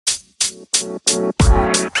Hey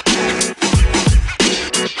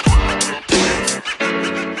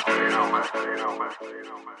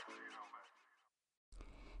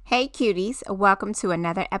cuties, welcome to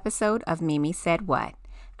another episode of Mimi Said What.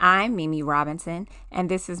 I'm Mimi Robinson, and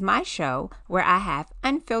this is my show where I have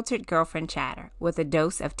unfiltered girlfriend chatter with a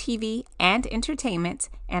dose of TV and entertainment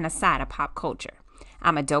and a side of pop culture.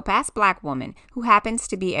 I'm a dope-ass black woman who happens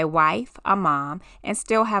to be a wife, a mom, and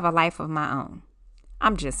still have a life of my own.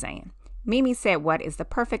 I'm just saying, Mimi Said What is the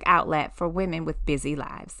perfect outlet for women with busy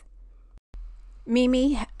lives.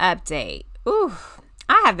 Mimi update.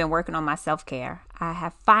 I have been working on my self-care. I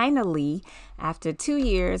have finally, after 2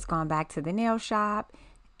 years, gone back to the nail shop,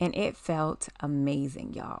 and it felt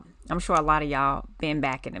amazing, y'all. I'm sure a lot of y'all been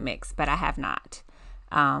back in the mix, but I have not.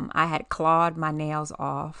 I had clawed my nails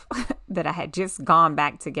off that I had just gone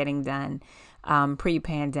back to getting done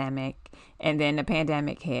pre-pandemic, and then the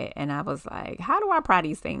pandemic hit, and I was like, how do I pry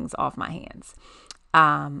these things off my hands?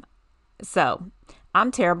 So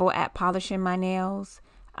I'm terrible at polishing my nails.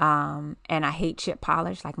 And I hate chip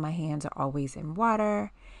polish. Like, my hands are always in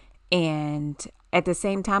water. And at the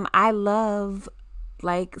same time, I love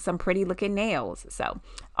like some pretty looking nails. So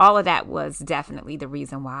all of that was definitely the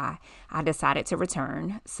reason why I decided to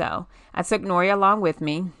return. So I took Nori along with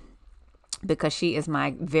me because she is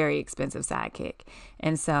my very expensive sidekick.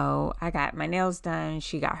 And so I got my nails done.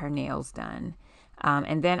 She got her nails done.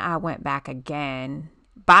 And then I went back again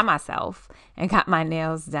by myself and got my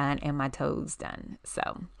nails done and my toes done.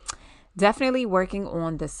 So definitely working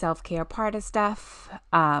on the self-care part of stuff.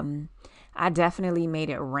 I definitely made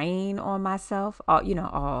it rain on myself, all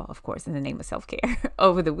of course, in the name of self-care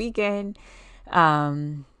over the weekend.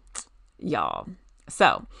 Y'all.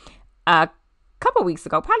 So a couple weeks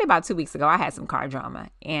ago, probably about 2 weeks ago, I had some car drama,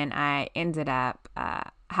 and I ended up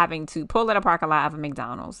having to pull in a parking lot of a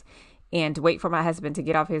McDonald's and wait for my husband to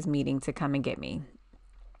get off his meeting to come and get me.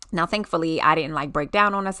 Now, thankfully, I didn't break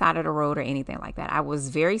down on the side of the road or anything like that. I was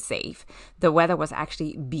very safe. The weather was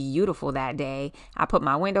actually beautiful that day. I put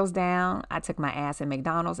my windows down. I took my ass in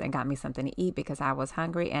McDonald's and got me something to eat because I was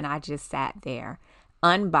hungry. And I just sat there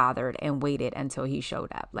unbothered and waited until he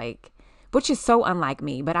showed up. Which is so unlike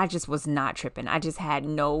me, but I just was not tripping. I just had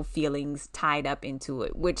no feelings tied up into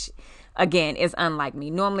it, which again is unlike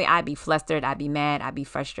me. Normally I'd be flustered, I'd be mad, I'd be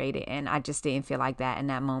frustrated, and I just didn't feel like that in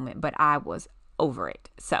that moment. But I was over it.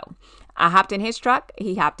 So I hopped in his truck.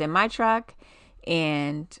 He hopped in my truck,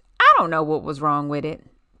 and I don't know what was wrong with it,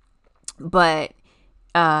 but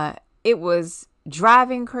it was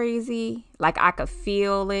driving crazy. Like, I could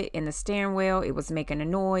feel it in the steering wheel. It was making a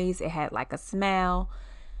noise. It had like a smell.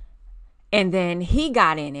 And then he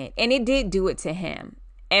got in it, and it did do it to him.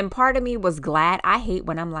 And part of me was glad. I hate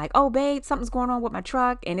when I'm like, oh, babe, something's going on with my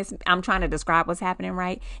truck. And I'm trying to describe what's happening,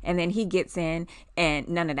 right? And then he gets in and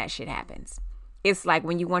none of that shit happens. It's like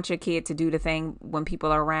when you want your kid to do the thing when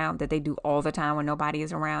people are around that they do all the time when nobody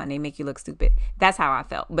is around, and they make you look stupid. That's how I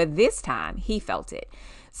felt. But this time he felt it.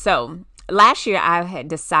 So last year I had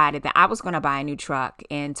decided that I was going to buy a new truck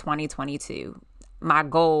in 2022. My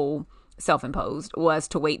goal, self-imposed, was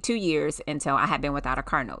to wait 2 years until I had been without a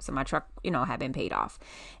car note. So my truck, had been paid off.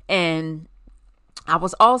 And I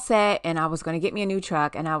was all set, and I was going to get me a new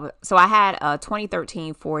truck. And so I had a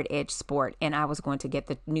 2013 Ford Edge Sport, and I was going to get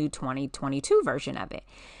the new 2022 version of it.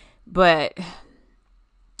 But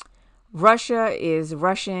Russia is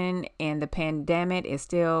Russian, and the pandemic is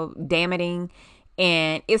still damaging,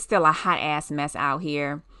 and it's still a hot ass mess out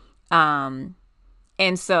here. And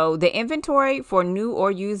so the inventory for new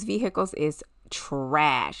or used vehicles is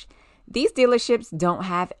trash. These dealerships don't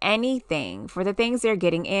have anything for the things they're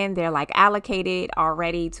getting in. They're allocated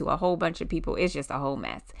already to a whole bunch of people. It's just a whole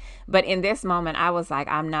mess. But in this moment, I was like,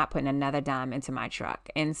 I'm not putting another dime into my truck.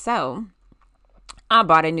 And so I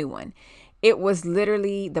bought a new one. It was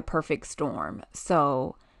literally the perfect storm.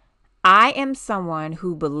 So I am someone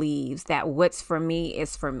who believes that what's for me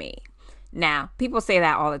is for me. Now, people say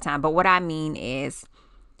that all the time, but what I mean is,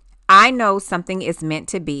 I know something is meant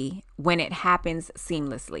to be when it happens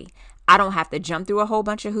seamlessly. I don't have to jump through a whole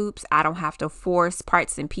bunch of hoops. I don't have to force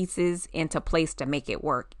parts and pieces into place to make it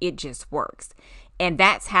work. It just works. And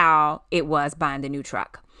that's how it was buying the new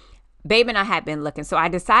truck. Babe and I had been looking. So I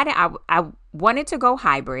decided I wanted to go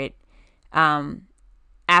hybrid.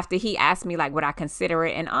 After he asked me would I consider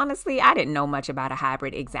it? And honestly, I didn't know much about a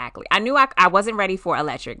hybrid exactly. I knew I wasn't ready for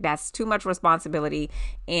electric. That's too much responsibility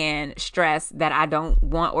and stress that I don't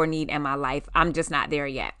want or need in my life. I'm just not there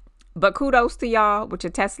yet. But kudos to y'all with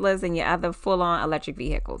your Teslas and your other full-on electric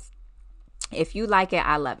vehicles. If you like it,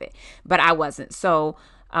 I love it. But I wasn't. So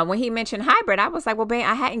when he mentioned hybrid, I was like, well, babe,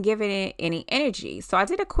 I hadn't given it any energy. So I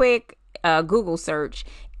did a quick Google search,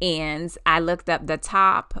 and I looked up the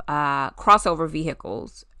top crossover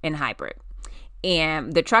vehicles in hybrid.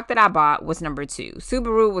 And the truck that I bought was number 2.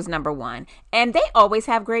 Subaru was number 1. And they always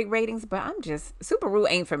have great ratings, but Subaru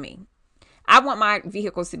ain't for me. I want my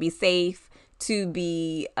vehicles to be safe, to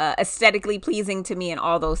be aesthetically pleasing to me and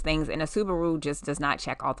all those things. And a Subaru just does not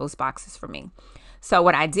check all those boxes for me. So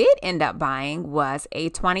what I did end up buying was a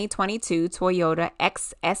 2022 Toyota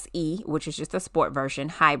XSE, which is just a sport version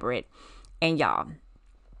hybrid. And y'all,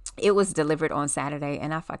 it was delivered on Saturday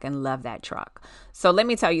and I fucking love that truck. So let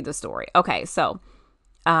me tell you the story. Okay, so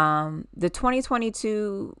the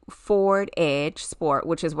 2022 Ford Edge Sport,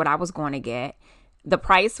 which is what I was going to get, the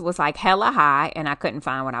price was like hella high and I couldn't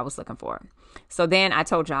find what I was looking for. So then I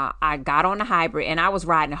told y'all I got on the hybrid and I was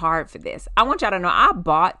riding hard for this. I want y'all to know I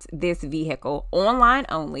bought this vehicle online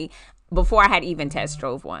only before I had even test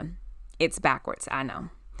drove one. It's backwards, I know,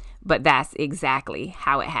 but that's exactly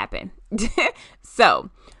how it happened.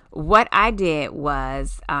 So what I did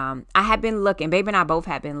was I had been looking, baby and I both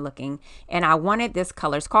had been looking, and I wanted this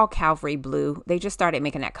color. It's called Calvary Blue. They just started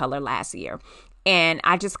making that color last year. And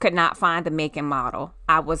I just could not find the make and model.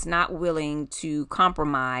 I was not willing to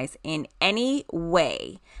compromise in any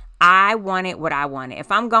way. I wanted what I wanted.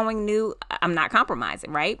 If I'm going new, I'm not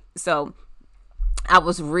compromising, right? So I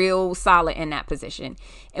was real solid in that position.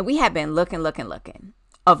 And we had been looking.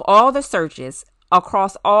 Of all the searches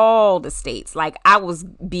across all the states, like I was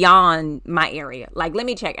beyond my area. Like, let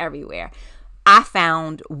me check everywhere. I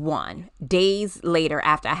found one days later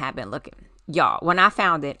after I had been looking. Y'all, when I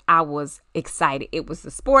found it, I was excited. It was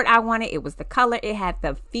the sport I wanted. It was the color. It had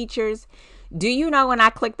the features. Do you know when I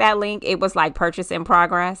clicked that link, it was like purchase in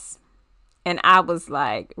progress? And I was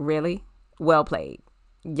like, really? Well played.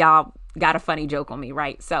 Y'all got a funny joke on me,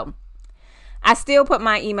 right? So I still put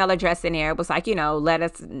my email address in there. It was like, let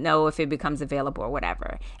us know if it becomes available or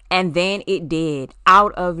whatever. And then it did.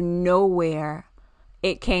 Out of nowhere,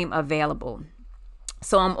 it came available.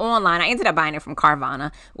 So I'm online. I ended up buying it from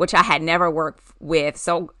Carvana, which I had never worked with.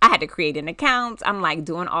 So I had to create an account. I'm like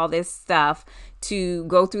doing all this stuff to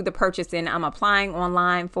go through the purchasing. I'm applying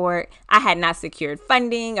online for it. I had not secured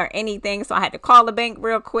funding or anything. So I had to call the bank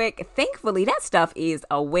real quick. Thankfully, that stuff is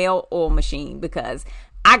a well-oiled machine because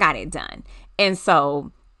I got it done. And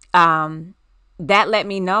so that let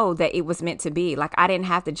me know that it was meant to be. Like, I didn't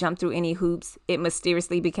have to jump through any hoops. It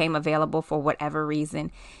mysteriously became available for whatever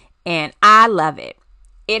reason. And I love it.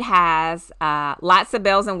 It has lots of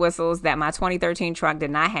bells and whistles that my 2013 truck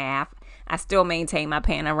did not have. I still maintain my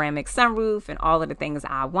panoramic sunroof and all of the things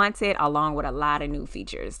I wanted, along with a lot of new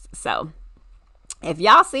features. So if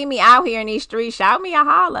y'all see me out here in these streets, shout me a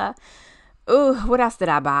holla. Ooh, what else did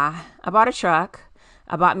I buy? I bought a truck.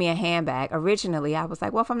 I bought me a handbag. Originally, I was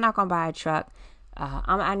like, well, if I'm not going to buy a truck,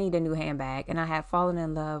 I need a new handbag. And I had fallen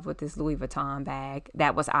in love with this Louis Vuitton bag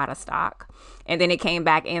that was out of stock. And then it came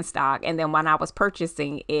back in stock. And then when I was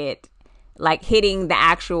purchasing it, like hitting the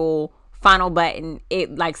actual final button,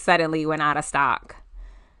 it like suddenly went out of stock.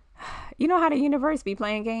 You know how the universe be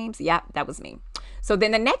playing games? Yep, that was me. So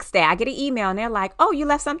then the next day I get an email and they're like, oh, you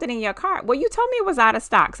left something in your cart. Well, you told me it was out of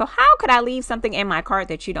stock. So how could I leave something in my cart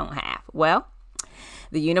that you don't have? Well,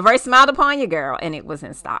 the universe smiled upon you, girl, and it was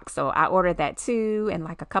in stock. So I ordered that too, and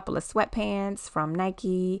like a couple of sweatpants from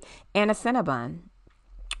Nike and a Cinnabon.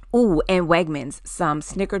 Ooh, and Wegmans, some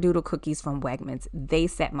snickerdoodle cookies from Wegmans. They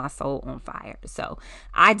set my soul on fire. So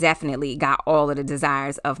I definitely got all of the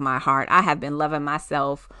desires of my heart. I have been loving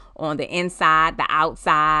myself on the inside, the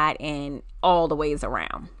outside, and all the ways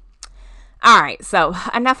around. All right, so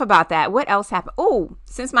enough about that. What else happened? Oh,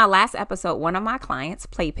 since my last episode, one of my clients,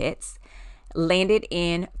 Play Pits, landed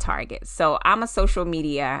in Target. So I'm a social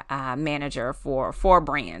media manager for 4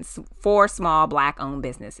 brands, 4 small Black-owned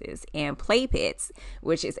businesses. And Play Pits,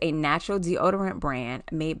 which is a natural deodorant brand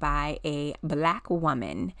made by a Black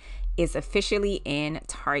woman, is officially in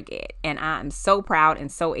Target. And I'm so proud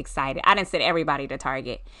and so excited. I didn't send everybody to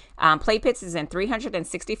Target. Play Pits is in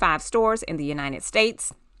 365 stores in the United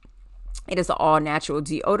States. It is an all-natural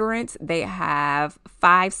deodorant. They have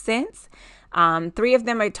 5 scents. 3 of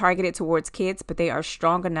them are targeted towards kids, but they are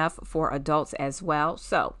strong enough for adults as well.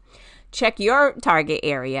 So check your Target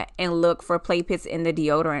area and look for Play Pits in the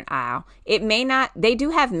deodorant aisle. It may not, they do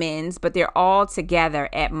have men's, but they're all together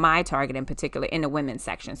at my Target in particular in the women's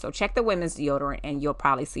section. So check the women's deodorant and you'll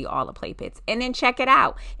probably see all the Play Pits. And then check it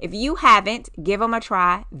out. If you haven't, give them a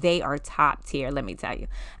try. They are top tier, let me tell you.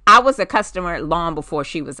 I was a customer long before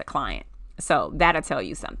she was a client. So that'll tell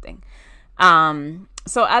you something.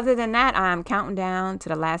 So other than that, I'm counting down to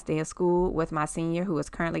the last day of school with my senior, who is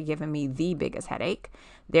currently giving me the biggest headache.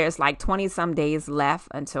 There's like 20 some days left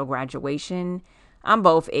until graduation. I'm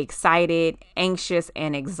both excited, anxious,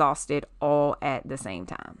 and exhausted all at the same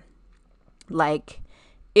time. Like,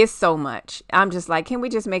 it's so much. I'm just like, can we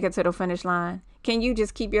just make it to the finish line? Can you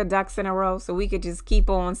just keep your ducks in a row so we could just keep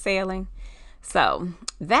on sailing? So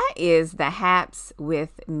that is the haps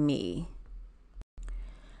with me.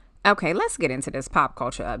 Okay, let's get into this pop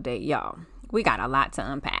culture update, y'all. We got a lot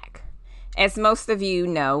to unpack. As most of you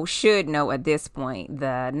know, should know at this point,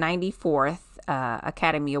 the 94th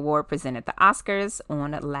Academy Award presented the Oscars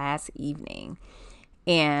on last evening.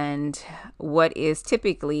 And what is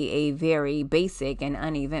typically a very basic and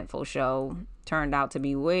uneventful show turned out to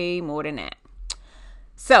be way more than that.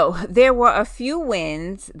 So there were a few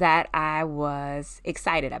wins that I was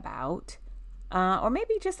excited about, or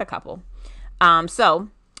maybe just a couple. So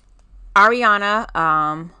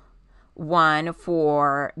Ariana won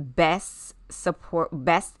for best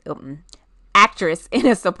actress in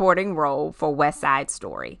a supporting role for West Side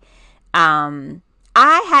Story.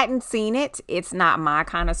 I hadn't seen it. It's not my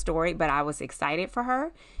kind of story, but I was excited for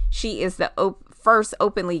her. She is the first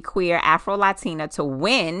openly queer Afro-Latina to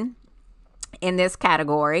win in this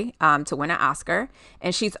category, to win an Oscar.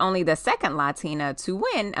 And she's only the second Latina to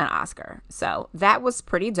win an Oscar. So that was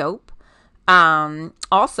pretty dope.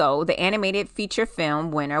 Also, the animated feature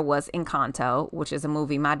film winner was Encanto, which is a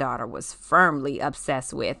movie my daughter was firmly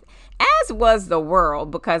obsessed with, as was the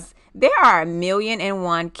world, because there are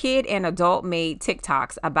 1,000,001 kid and adult made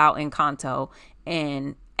TikToks about Encanto,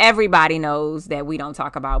 and everybody knows that we don't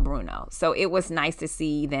talk about Bruno. So it was nice to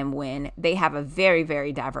see them win. They have a very,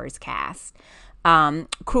 very diverse cast.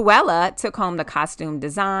 Cruella took home the costume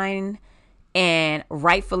design, and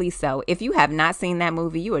rightfully so. If you have not seen that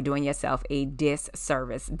movie, you are doing yourself a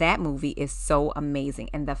disservice. That movie is so amazing,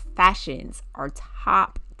 and the fashions are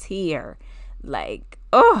top tier. Like,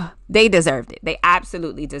 oh, they deserved it. They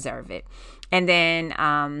absolutely deserve it. And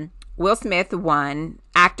then Will Smith won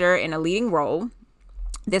actor in a leading role.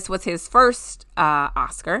 This was his first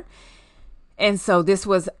Oscar. And so this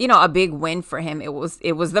was, a big win for him. It was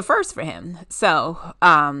the first for him. So,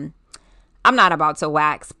 I'm not about to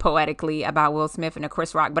wax poetically about Will Smith and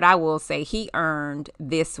Chris Rock, but I will say he earned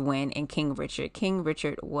this win in King Richard. King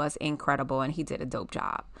Richard was incredible, and he did a dope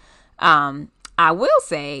job. I will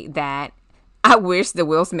say that I wish the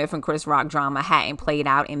Will Smith and Chris Rock drama hadn't played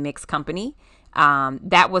out in mixed company.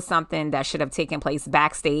 That was something that should have taken place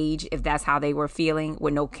backstage, if that's how they were feeling,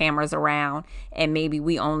 with no cameras around. And maybe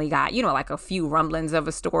we only got, like a few rumblings of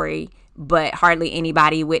a story, but hardly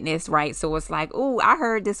anybody witnessed, right? So it's like, oh, I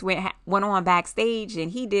heard this went on backstage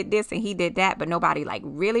and he did this and he did that, but nobody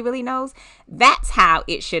really, really knows. That's how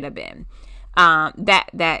it should have been.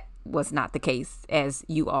 That was not the case, as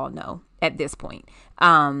you all know at this point.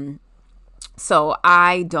 So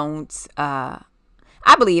I don't, I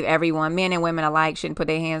believe everyone, men and women alike, shouldn't put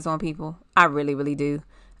their hands on people. I really, really do.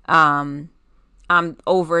 I'm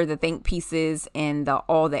over the think pieces and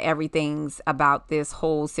all the everythings about this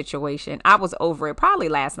whole situation. I was over it probably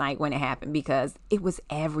last night when it happened, because it was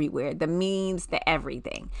everywhere. The memes, the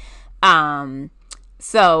everything.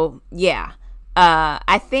 So yeah.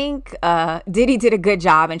 I think Diddy did a good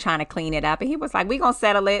job in trying to clean it up. And he was like, we're going to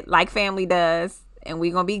settle it like family does, and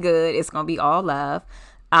we're going to be good. It's going to be all love.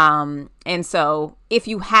 And so if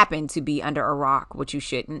you happen to be under a rock, which you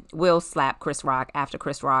shouldn't, Will slapped Chris Rock after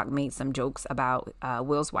Chris Rock made some jokes about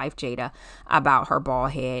Will's wife, Jada, about her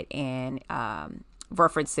bald head, and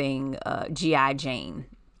referencing G.I. Jane,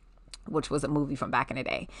 which was a movie from back in the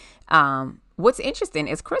day. What's interesting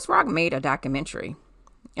is Chris Rock made a documentary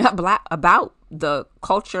about the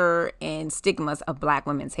culture and stigmas of Black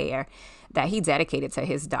women's hair that he dedicated to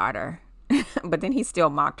his daughter. But then he still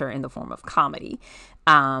mocked her in the form of comedy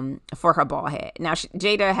for her bald head. Now,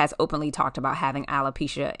 Jada has openly talked about having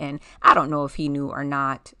alopecia, and I don't know if he knew or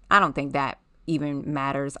not. I don't think that even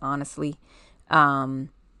matters, honestly.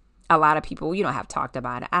 A lot of people, have talked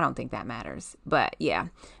about it. I don't think that matters. But yeah.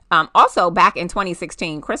 Also, back in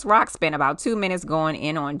 2016, Chris Rock spent about 2 minutes going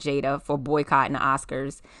in on Jada for boycotting the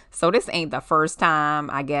Oscars. So this ain't the first time,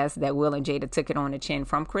 I guess, that Will and Jada took it on the chin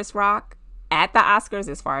from Chris Rock at the Oscars,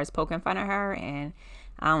 as far as poking fun at her. And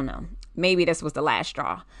I don't know, maybe this was the last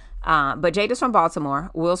straw. But Jada's from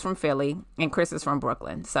Baltimore, Will's from Philly, and Chris is from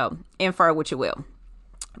Brooklyn. So infer what you will.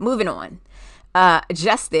 Moving on.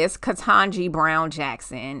 Justice Ketanji Brown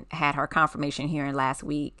Jackson had her confirmation hearing last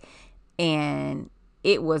week, and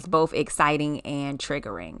it was both exciting and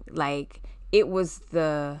triggering. Like, it was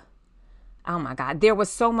Oh my God. There was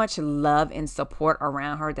so much love and support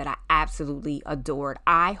around her that I absolutely adored.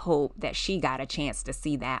 I hope that she got a chance to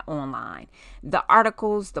see that online. The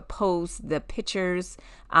articles, the posts, the pictures.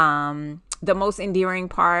 The most endearing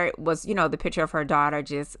part was, the picture of her daughter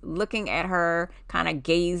just looking at her, kind of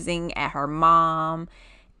gazing at her mom,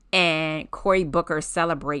 and Cory Booker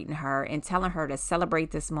celebrating her and telling her to celebrate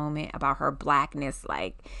this moment about her blackness.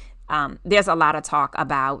 Like, there's a lot of talk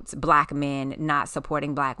about black men not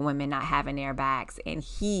supporting black women, not having their backs. And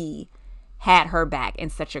he had her back in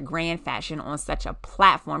such a grand fashion on such a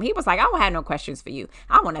platform. He was like, I don't have no questions for you.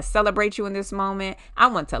 I want to celebrate you in this moment. I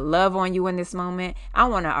want to love on you in this moment. I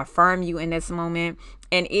want to affirm you in this moment.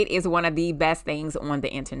 And it is one of the best things on the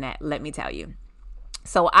internet, let me tell you.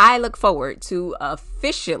 So I look forward to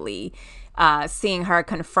officially seeing her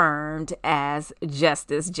confirmed as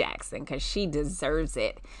Justice Jackson, because she deserves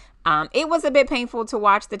it. It was a bit painful to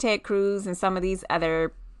watch the Ted Cruz and some of these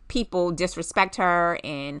other people disrespect her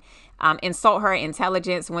and insult her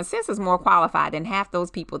intelligence when sis is more qualified than half those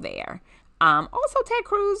people there. Also, Ted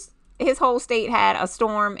Cruz, his whole state had a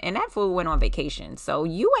storm and that fool went on vacation. So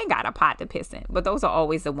you ain't got a pot to piss in. But those are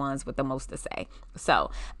always the ones with the most to say. So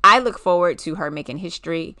I look forward to her making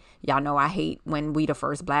history. Y'all know I hate when we the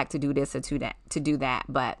first black to do this or to do that.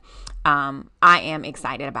 But I am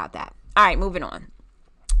excited about that. All right, moving on.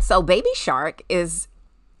 So Baby Shark is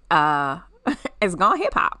gone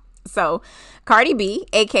hip hop. So Cardi B,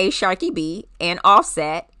 aka Sharky B, and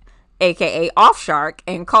Offset, aka Off Shark,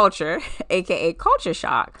 and Culture, aka Culture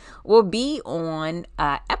Shock, will be on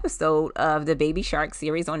an episode of the Baby Shark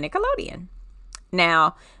series on Nickelodeon.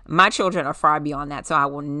 Now, my children are far beyond that, so I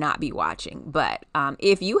will not be watching. But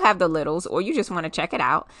if you have the littles or you just want to check it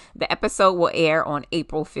out, the episode will air on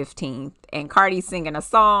April 15th. And Cardi's singing a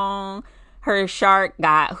song. Her shark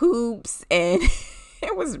got hoops, and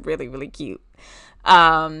it was really, really cute.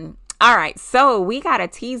 All right, so we got a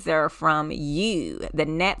teaser from You, the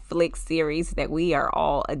Netflix series that we are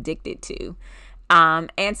all addicted to.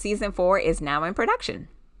 And season 4 is now in production.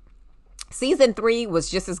 Season 3 was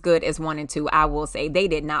just as good as 1 and 2. I will say they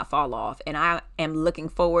did not fall off. And I am looking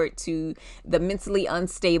forward to the mentally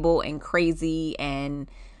unstable and crazy and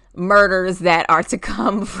murders that are to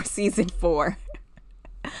come for season 4.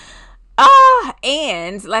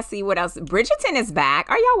 And let's see what else. Bridgerton is back.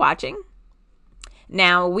 Are y'all watching?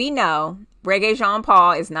 Now, we know Regé-Jean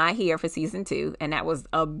Paul is not here for season 2. And that was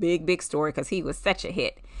a big, big story because he was such a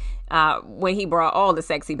hit when he brought all the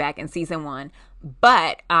sexy back in season 1.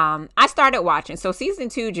 But I started watching. So season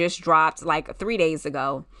 2 just dropped like 3 days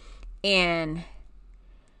ago. And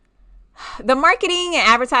the marketing and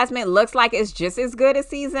advertisement looks like it's just as good as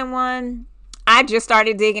season 1. I just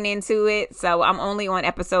started digging into it. So I'm only on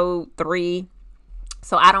episode 3.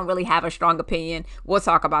 So I don't really have a strong opinion. We'll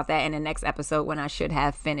talk about that in the next episode when I should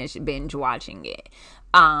have finished binge watching it.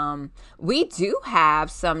 We do have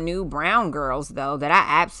some new brown girls, though, that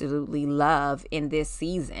I absolutely love in this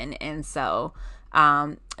season. And so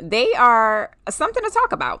they are something to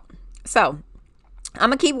talk about. So I'm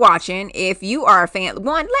going to keep watching. If you are a fan,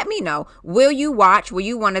 one, let me know. Will you watch? Were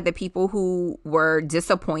you one of the people who were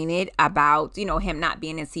disappointed about, him not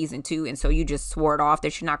being in season 2? And so you just swore it off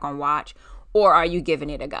that you're not going to watch? Or are you giving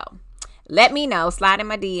it a go? Let me know. Slide in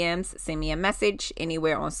my DMs. Send me a message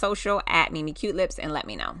anywhere on social at Mimi Cute Lips and let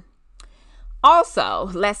me know. Also,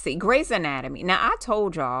 let's see. Grey's Anatomy. Now, I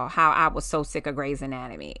told y'all how I was so sick of Grey's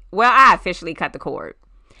Anatomy. Well, I officially cut the cord.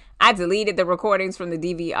 I deleted the recordings from the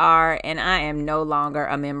DVR and I am no longer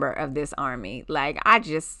a member of this army. Like, I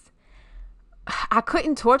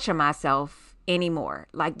couldn't torture myself anymore.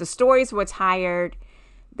 Like, the stories were tired.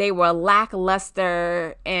 They were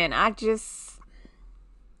lackluster, and I just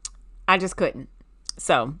couldn't.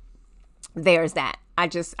 So there's that. I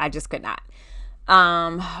just could not.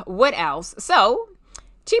 What else? So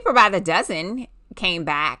Cheaper by the Dozen came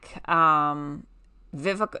back.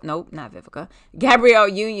 Gabrielle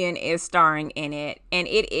Union is starring in it, and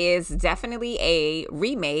it is definitely a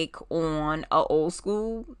remake on an old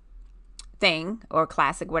school thing or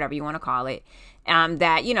classic, whatever you want to call it.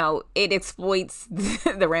 That, it exploits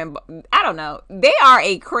the Rambo. I don't know. They are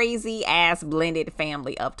a crazy ass blended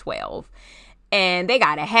family of 12. And they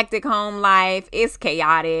got a hectic home life. It's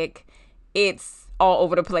chaotic. It's all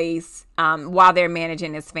over the place while they're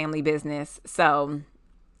managing this family business. So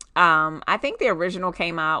I think the original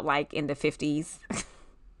came out like in the 50s.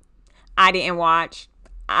 I didn't watch.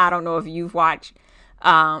 I don't know if you've watched,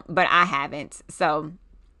 but I haven't. So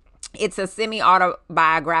it's a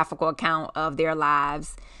semi-autobiographical account of their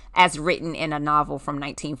lives as written in a novel from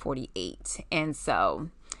 1948. And so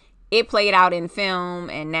It played out in film,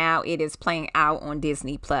 and now it is playing out on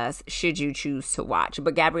Disney Plus, should you choose to watch.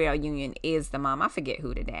 But Gabrielle Union is the mom. I forget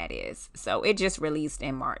who the dad is. So it just released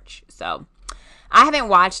in March. So I haven't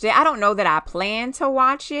watched it. I don't know that I plan to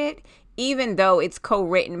watch it, even though it's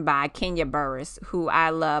co-written by Kenya Burris, who I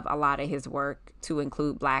love a lot of his work, to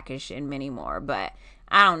include Blackish and many more. But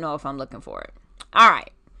I don't know if I'm looking for it. All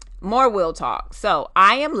right. More Will talk. So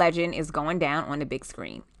I Am Legend is going down on the big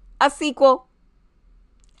screen. A sequel.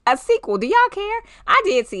 Do y'all care? I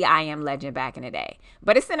did see I Am Legend back in the day,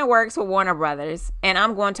 but it's in the works for Warner Brothers, and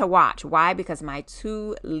I'm going to watch. Why? Because my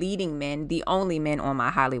two leading men, the only men on my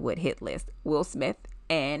Hollywood hit list, Will Smith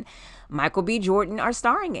and Michael B. Jordan, are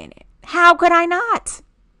starring in it. How could I not?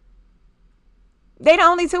 They the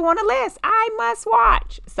only two on the list. I must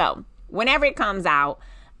watch. So whenever it comes out,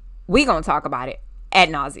 we gonna talk about it ad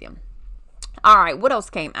nauseum. All right, what else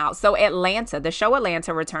came out? So Atlanta, the show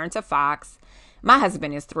Atlanta returned to Fox. My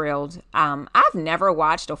husband is thrilled. I've never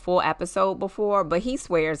watched a full episode before, but he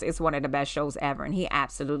swears it's one of the best shows ever, and he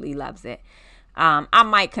absolutely loves it. I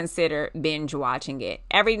might consider binge watching it.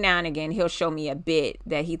 Every now and again, he'll show me a bit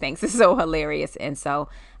that he thinks is so hilarious, and so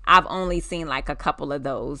I've only seen like a couple of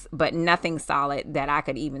those, but nothing solid that I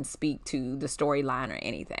could even speak to the storyline or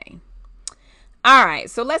anything. All right,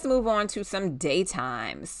 so let's move on to some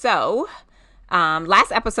daytime. So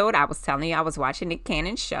last episode, I was telling you I was watching Nick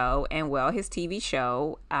Cannon's show, and well, his TV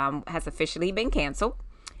show has officially been canceled.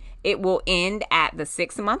 It will end at the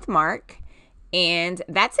 6-month mark, and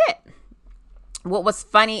that's it. What was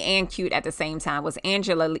funny and cute at the same time was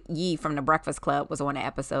Angela Yee from The Breakfast Club was on the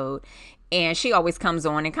episode, and she always comes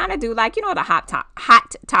on and kind of do like, you know, the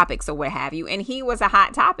hot topics or what have you. And he was a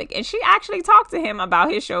hot topic, and she actually talked to him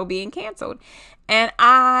about his show being canceled. And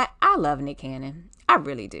I love Nick Cannon. I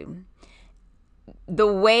really do. The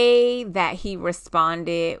way that he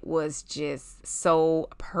responded was just so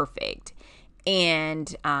perfect. And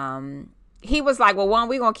he was like, well, one,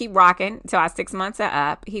 we're going to keep rocking till our 6 months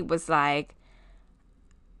are up. He was like,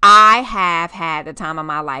 I have had the time of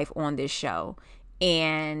my life on this show,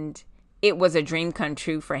 and it was a dream come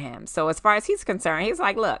true for him. So as far as he's concerned, he's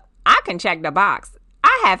like, look, I can check the box.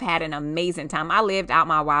 I have had an amazing time. I lived out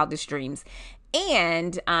my wildest dreams.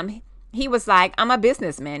 And he was like, I'm a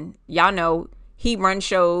businessman. Y'all know he runs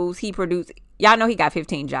shows. He produced. Y'all know he got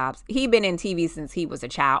 15 jobs. He been in TV since he was a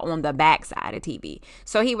child on the backside of TV.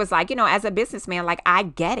 So he was like, you know, as a businessman, like, I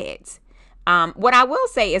get it. What I will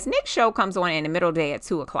say is Nick's show comes on in the middle of the day at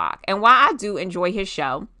 2:00. And while I do enjoy his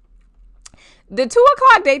show, the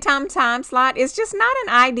 2:00 daytime time slot is just not an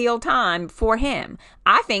ideal time for him.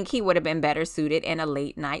 I think he would have been better suited in a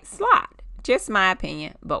late night slot. Just my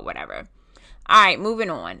opinion, but whatever. All right, moving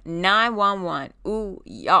on. 911. Ooh,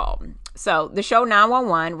 y'all. So the show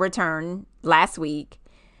 911 returned last week,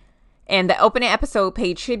 and the opening episode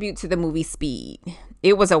paid tribute to the movie Speed.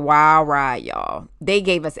 It was a wild ride, y'all. They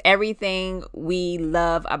gave us everything we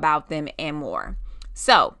love about them and more.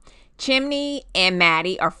 So Chimney and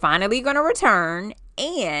Maddie are finally going to return,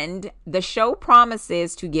 and the show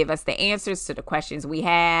promises to give us the answers to the questions we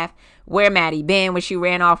have. Where Maddie been when she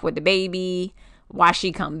ran off with the baby? Why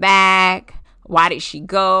she come back? Why did she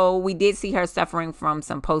go? We did see her suffering from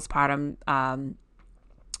some postpartum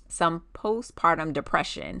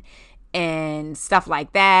depression and stuff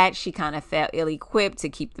like that. She kind of felt ill-equipped to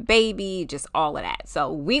keep the baby, just all of that.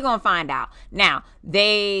 So we gonna find out. Now,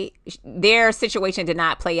 their situation did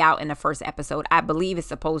not play out in the first episode. I believe it's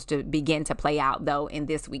supposed to begin to play out, though, in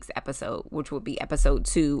this week's episode, which will be episode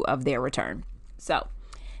 2 of their return. So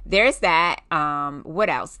there's that. What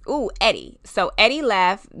else? Ooh, Eddie. So Eddie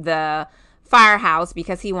left the firehouse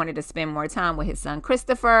because he wanted to spend more time with his son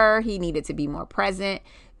Christopher. He needed to be more present.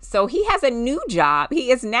 So he has a new job.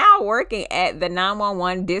 He is now working at the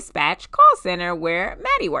 911 dispatch call center where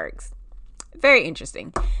Maddie works. Very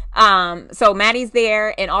interesting. So Maddie's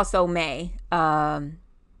there, and also May. Angela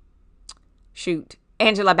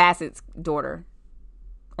Bassett's daughter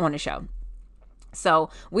on the show. So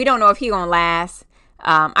we don't know if he gonna last.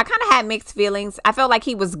 I kind of had mixed feelings. I felt like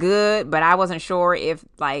he was good, but I wasn't sure if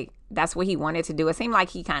like that's what he wanted to do. It seemed like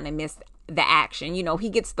he kind of missed the action. You know, he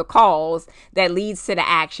gets the calls that leads to the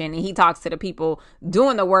action, and he talks to the people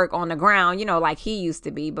doing the work on the ground, you know, like he used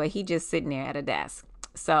to be, but he just sitting there at a desk.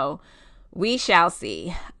 So we shall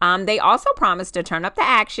see. They also promised to turn up the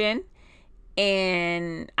action.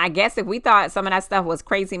 And I guess if we thought some of that stuff was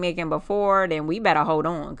crazy making before, then we better hold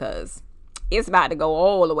on, because it's about to go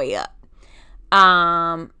all the way up.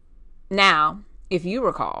 Now, if you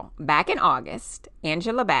recall, back in August,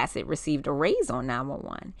 Angela Bassett received a raise on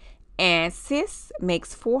 911, And sis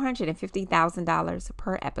makes $450,000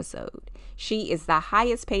 per episode. She is the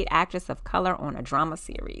highest paid actress of color on a drama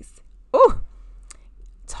series. Ooh,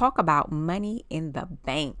 talk about money in the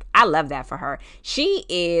bank. I love that for her. She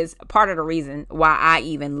is part of the reason why I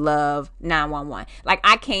even love 911. Like,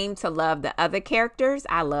 I came to love the other characters.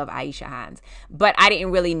 I love Aisha Hines, but I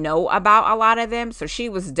didn't really know about a lot of them. So she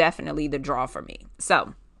was definitely the draw for me.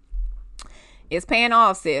 So it's paying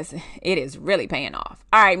off, sis. It is really paying off.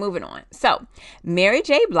 All right, moving on. So Mary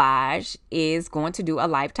J. Blige is going to do a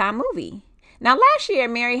Lifetime movie. Now, last year,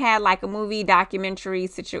 Mary had like a movie documentary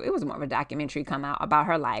situation. It was more of a documentary come out about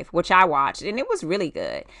her life, which I watched, and it was really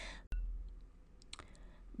good.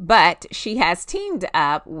 But she has teamed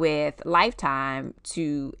up with Lifetime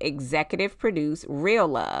to executive produce Real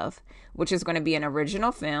Love, which is going to be an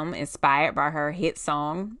original film inspired by her hit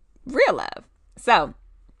song, Real Love. So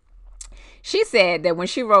she said that when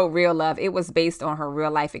she wrote Real Love, it was based on her real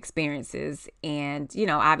life experiences. And, you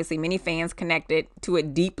know, obviously many fans connected to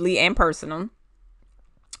it deeply and personal.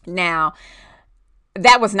 Now,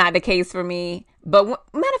 that was not the case for me. But matter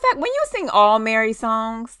of fact, when you sing all Mary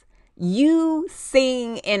songs, you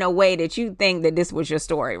sing in a way that you think that this was your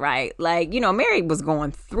story, right? Like, you know, Mary was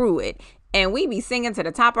going through it. And we be singing to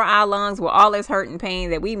the top of our lungs with all this hurt and pain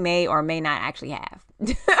that we may or may not actually have.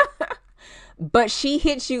 But she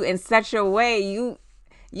hits you in such a way, you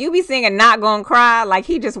be singing Not Gonna Cry like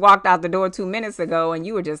he just walked out the door 2 minutes ago and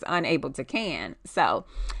you were just unable to can. So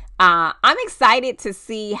I'm excited to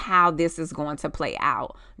see how this is going to play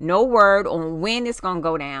out. No word on when it's going to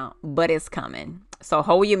go down, but it's coming. So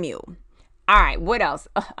hold your mule. All right, what else?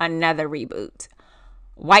 Another reboot.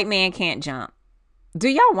 White Man Can't Jump. Do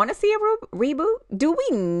y'all want to see a reboot? Do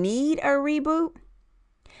we need a reboot?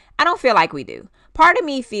 I don't feel like we do. Part of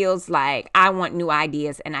me feels like I want new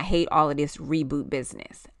ideas and I hate all of this reboot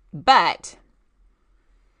business. But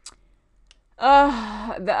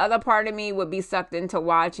the other part of me would be sucked into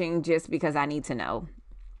watching just because I need to know.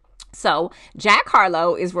 So Jack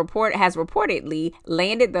Harlow has reportedly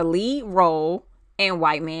landed the lead role in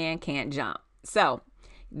White Man Can't Jump. So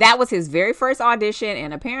that was his very first audition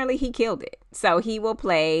and apparently he killed it. So he will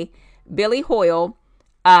play Billy Hoyle,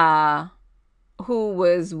 who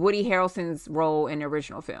was Woody Harrelson's role in the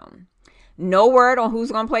original film. No word on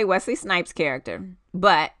who's going to play Wesley Snipes' character,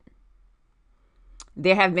 but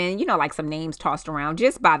there have been, you know, like some names tossed around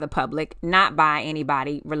just by the public, not by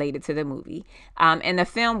anybody related to the movie. And the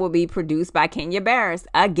film will be produced by Kenya Barris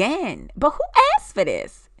again. But who asked for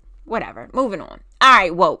this? Whatever. Moving on. All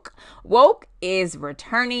right, Woke. Woke is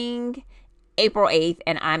returning April 8th,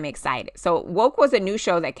 and I'm excited. So Woke was a new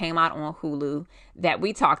show that came out on Hulu that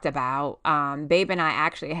we talked about. Babe and I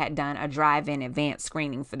actually had done a drive-in advanced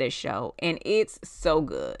screening for this show, and it's so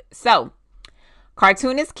good. So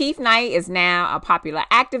cartoonist Keith Knight is now a popular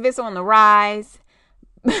activist on the rise.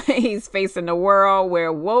 He's facing a world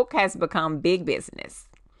where woke has become big business.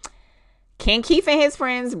 Can Keith and his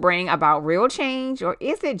friends bring about real change, or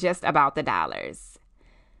is it just about the dollars?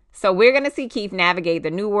 So we're going to see Keith navigate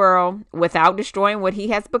the new world without destroying what he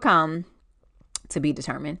has become, to be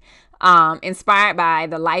determined. Inspired by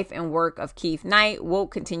the life and work of Keith Knight,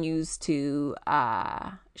 Woke continues to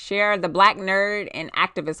share the Black nerd and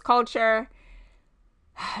activist culture.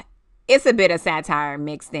 It's a bit of satire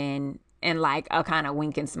mixed in and like a kind of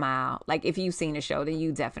wink and smile. Like if you've seen the show, then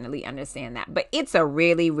you definitely understand that. But it's a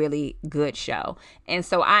really, really good show. And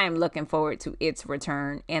so I am looking forward to its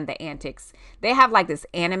return and the antics. They have like this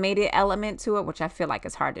animated element to it, which I feel like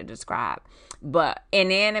is hard to describe. But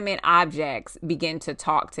inanimate objects begin to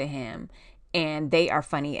talk to him. And they are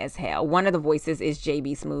funny as hell. One of the voices is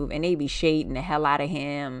JB Smoove, and they be shading the hell out of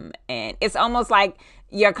him. And it's almost like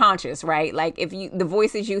you're conscious, right? Like if you, the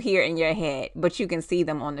voices you hear in your head, but you can see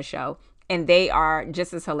them on the show. And they are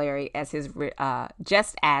just as hilarious as his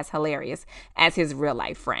real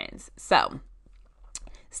life friends. So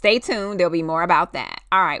stay tuned. There'll be more about that.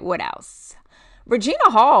 All right. What else? Regina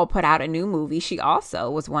Hall put out a new movie. She also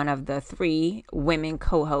was one of the 3 women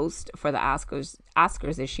co-hosts for the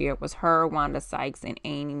Oscars this year. It was her, Wanda Sykes, and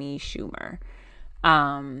Amy Schumer.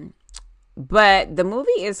 But the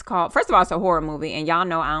movie is called, first of all, it's a horror movie, and y'all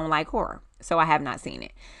know I don't like horror, so I have not seen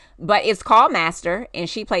it. But it's called Master, and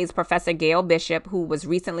she plays Professor Gail Bishop, who was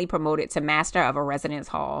recently promoted to Master of a Residence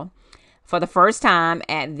Hall for the first time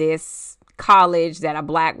at this college that a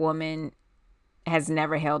Black woman has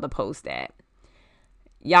never held a post at.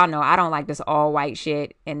 Y'all know I don't like this all white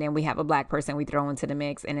shit, and then we have a Black person we throw into the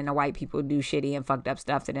mix, and then the white people do shitty and fucked up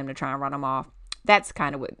stuff to them to try and run them off. That's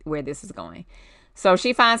kind of where this is going. So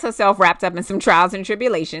she finds herself wrapped up in some trials and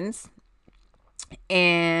tribulations,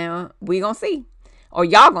 and we gonna see. Or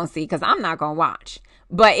y'all gonna see, because I'm not gonna watch.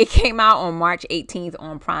 But it came out on March 18th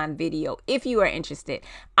on Prime Video if you are interested.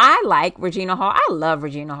 I like Regina Hall. I love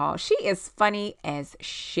Regina Hall. She is funny as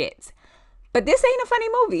shit. But this ain't a funny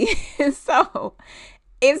movie. So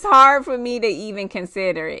it's hard for me to even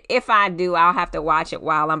consider it. If I do, I'll have to watch it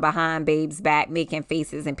while I'm behind Babe's back making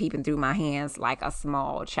faces and peeping through my hands like a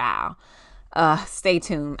small child. Stay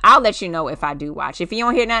tuned. I'll let you know if I do watch. If you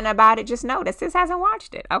don't hear nothing about it, just know that sis hasn't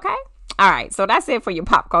watched it, okay? All right, so that's it for your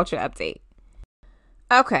pop culture update.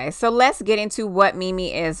 Okay, so let's get into what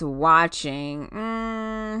Mimi is watching.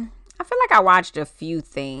 I feel like I watched a few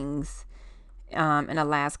things in the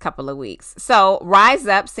last couple of weeks. So Rise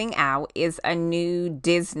Up, Sing Out is a new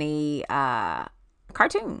Disney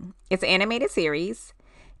cartoon. It's an animated series,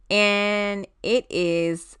 and it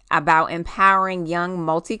is about empowering young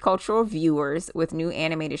multicultural viewers with new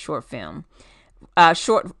animated short form. I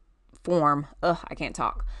can't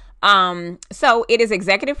talk. So it is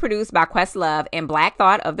executive produced by Questlove and Black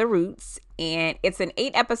Thought of the Roots, and it's an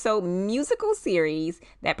 8-episode musical series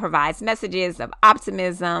that provides messages of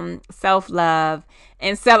optimism, self-love,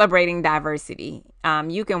 and celebrating diversity.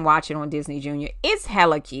 You can watch it on Disney Junior. It's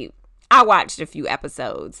hella cute. I watched a few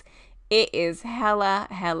episodes. It is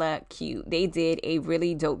hella cute. They did a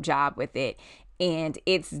really dope job with it, and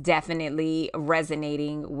it's definitely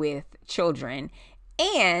resonating with children.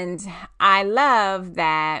 And I love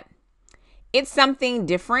that it's something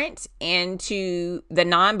different, and to the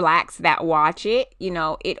non-blacks that watch it, you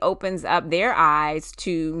know, it opens up their eyes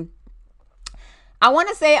to, I want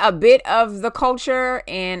to say, a bit of the culture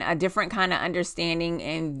and a different kind of understanding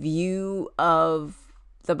and view of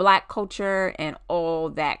the Black culture and all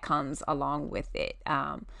that comes along with it.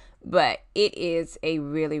 But it is a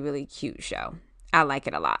really, really cute show. I like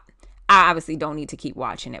it a lot. I obviously don't need to keep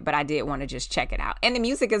watching it, but I did want to just check it out. And the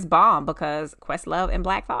music is bomb because Questlove and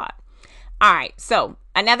Black Thought. All right, so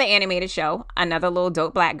another animated show, another little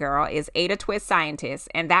dope Black girl, is Ada Twist Scientist,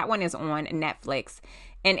 and that one is on Netflix.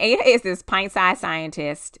 And Ada is this pint-sized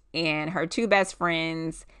scientist, and her two best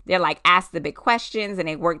friends, they're like ask the big questions, and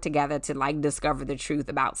they work together to like discover the truth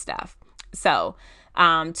about stuff. So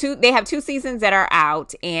they have 2 seasons that are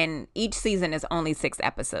out, and each season is only 6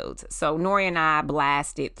 episodes. So Nori and I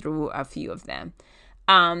blasted through a few of them.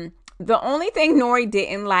 The only thing Nori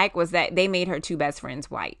didn't like was that they made her two best friends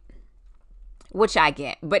white, which I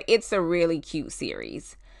get, but it's a really cute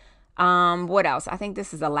series. What else? I think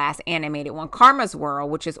this is the last animated one, Karma's World,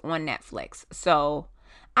 which is on Netflix. So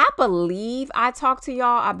I believe I talked to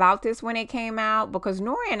y'all about this when it came out, because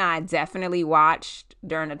Nori and I definitely watched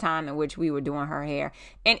during the time in which we were doing her hair,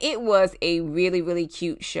 and it was a really, really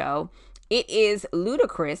cute show. It is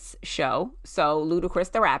Ludacris' show. So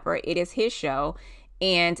Ludacris the rapper, it is his show.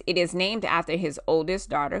 And it is named after his oldest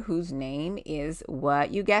daughter, whose name is, what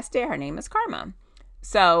you guessed it, her name is Karma.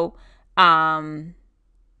 So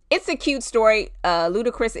it's a cute story.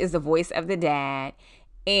 Ludacris is the voice of the dad.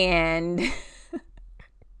 And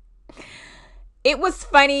it was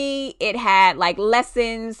funny. It had like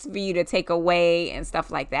lessons for you to take away and stuff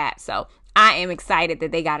like that. So I am excited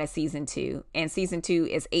that they got a season 2. And season 2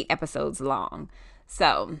 is 8 episodes long.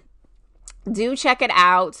 So do check it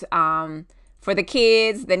out. For the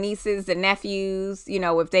kids, the nieces, the nephews, you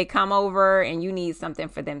know, if they come over and you need something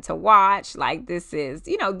for them to watch, like this is,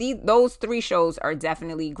 you know, those 3 shows are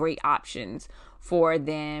definitely great options for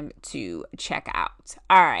them to check out.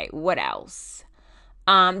 All right, what else?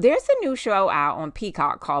 There's a new show out on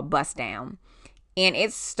Peacock called Bust Down, and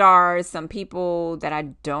it stars some people that I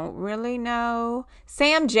don't really know.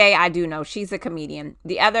 Sam J, I do know. She's a comedian.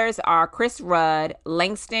 The others are Chris Rudd,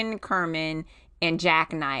 Langston Kerman, and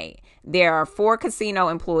Jack Knight. There are 4 casino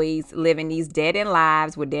employees living these dead-end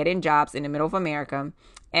lives with dead-end jobs in the middle of America,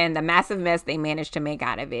 and the massive mess they managed to make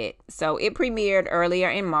out of it. So it premiered earlier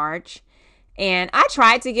in March, and I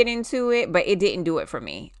tried to get into it, but it didn't do it for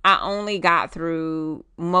me. I only got through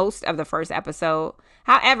most of the first episode.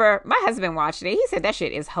 However, my husband watched it. He said that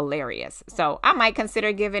shit is hilarious. So I might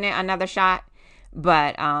consider giving it another shot,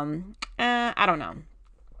 but I don't know.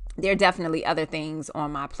 There are definitely other things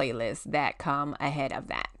on my playlist that come ahead of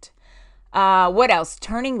that. What else?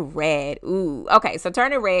 Turning Red. Ooh. Okay, so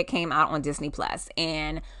Turning Red came out on Disney Plus,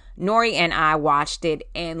 and Nori and I watched it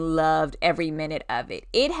and loved every minute of it.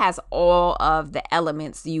 It has all of the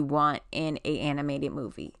elements you want in an animated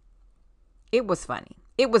movie. It was funny.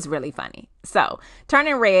 It was really funny. So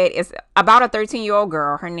Turning Red is about a 13-year-old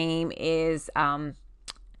girl. Her name is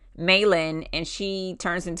Maylin, and she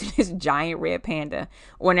turns into this giant red panda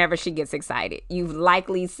whenever she gets excited. You've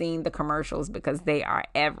likely seen the commercials because they are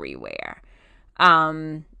everywhere.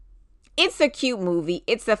 It's a cute movie.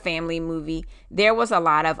 It's a family movie. There was a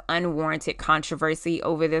lot of unwarranted controversy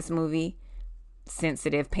over this movie.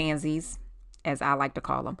 sensitive pansies, as I like to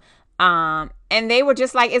call them. And they were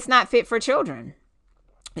just like, it's not fit for children.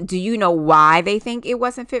 Do you know why they think it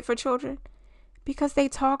wasn't fit for children? Because they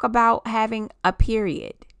talk about having a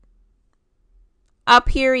period. A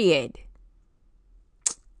period.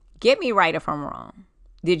 Get me right if I'm wrong.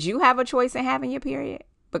 Did you have a choice in having your period?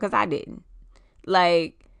 Because I didn't.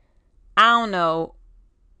 Like, I don't know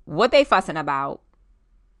what they fussing about,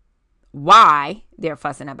 why they're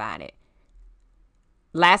fussing about it.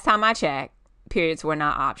 Last time I checked, periods were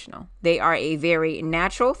not optional. They are a very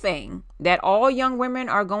natural thing that all young women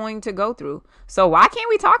are going to go through. So why can't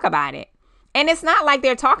we talk about it? And it's not like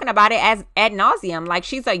they're talking about it as ad nauseum. Like,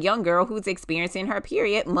 she's a young girl who's experiencing her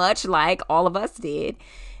period, much like all of us did.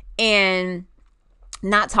 And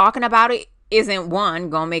not talking about it isn't, one,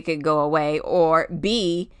 gonna make it go away, or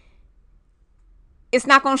B, it's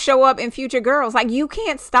not gonna show up in future girls. Like, you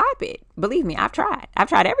can't stop it. Believe me, I've tried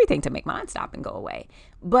everything to make mine stop and go away,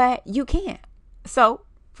 but you can't. So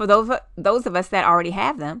for those of us that already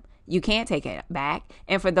have them, you can't take it back.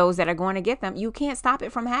 And for those that are going to get them, you can't stop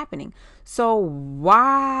it from happening. So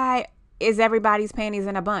why is everybody's panties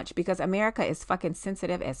in a bunch? Because America is fucking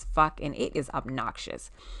sensitive as fuck, and it is obnoxious.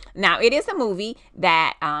 Now, it is a movie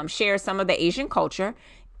that shares some of the Asian culture,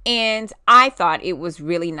 and I thought it was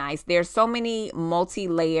really nice. There's so many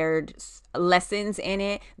multi-layered lessons in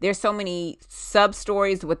it. There's so many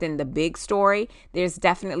sub-stories within the big story. There's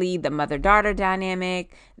definitely the mother-daughter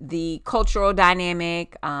dynamic, the cultural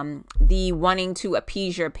dynamic, the wanting to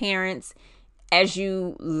appease your parents as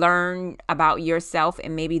you learn about yourself,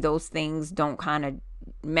 and maybe those things don't kind of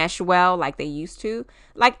mesh well like they used to.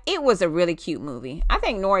 Like, it was a really cute movie. I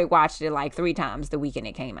think Nori watched it like 3 times the weekend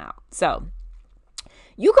it came out. So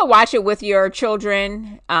you could watch it with your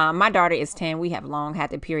children. My daughter is 10. We have long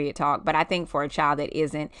had the period talk, but I think for a child that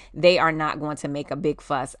isn't, they are not going to make a big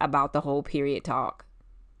fuss about the whole period talk.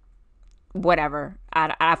 Whatever.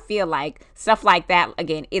 I feel like stuff like that,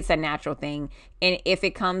 again, it's a natural thing. And if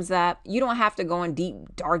it comes up, you don't have to go in deep,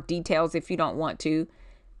 dark details if you don't want to.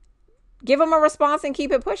 Give them a response and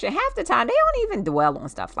keep it pushing. Half the time, they don't even dwell on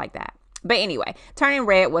stuff like that. But anyway, Turning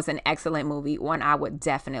Red was an excellent movie, one I would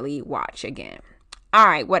definitely watch again. All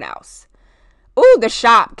right, what else? Ooh, The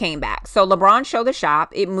Shop came back. So LeBron's show, The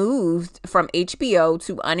Shop, it moved from HBO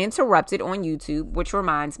to Uninterrupted on YouTube, which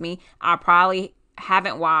reminds me, I probably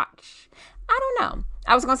haven't watched, I don't know.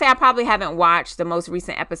 I was going to say I probably haven't watched the most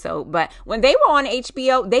recent episode, but when they were on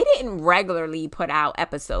HBO, they didn't regularly put out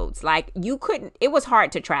episodes. Like, you couldn't, it was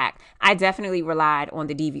hard to track. I definitely relied on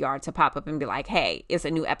the DVR to pop up and be like, hey, it's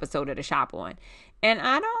a new episode of The Shop on. And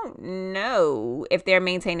I don't know if they're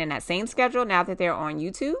maintaining that same schedule now that they're on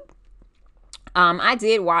YouTube. I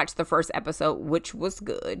did watch the first episode, which was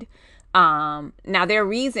good. Now, their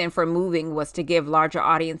reason for moving was to give larger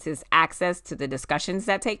audiences access to the discussions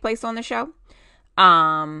that take place on the show.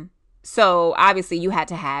 So obviously you had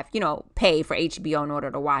to have, pay for HBO in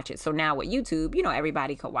order to watch it. So now with YouTube,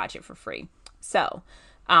 everybody could watch it for free. So,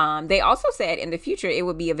 they also said in the future it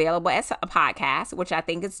would be available as a podcast, which I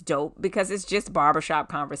think is dope because it's just barbershop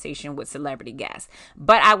conversation with celebrity guests.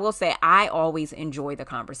 But I will say I always enjoy the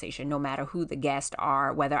conversation, no matter who the guests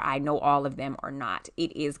are, whether I know all of them or not.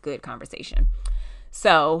 It is good conversation.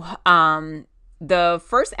 So, the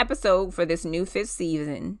first episode for this new 5th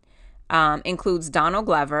season includes Donald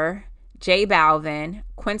Glover, J Balvin,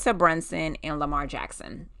 Quinta Brunson, and Lamar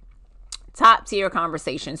Jackson. Top tier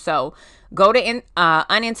conversation. So go to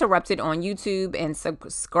Uninterrupted on YouTube and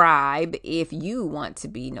subscribe if you want to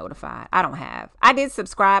be notified. I did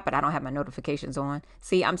subscribe, but I don't have my notifications on.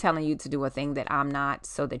 See, I'm telling you to do a thing that I'm not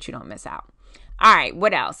so that you don't miss out. All right,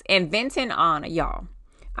 what else? Inventing Anna, y'all.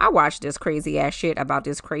 I watched this crazy ass shit about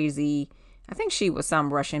this crazy, I think she was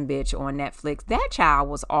some Russian bitch on Netflix. That child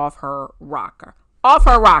was off her rocker.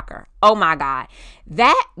 Oh my God.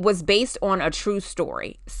 That was based on a true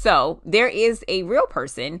story. So there is a real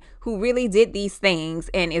person who really did these things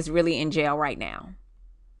and is really in jail right now.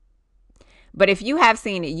 But if you have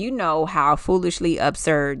seen it, you know how foolishly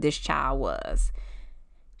absurd this child was.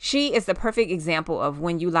 She is the perfect example of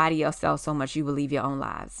when you lie to yourself so much you believe your own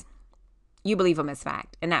lies. You believe them as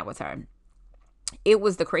fact. And that was her. It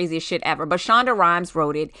was the craziest shit ever. But Shonda Rhimes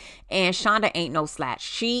wrote it, and Shonda ain't no slouch.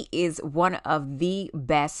 She is one of the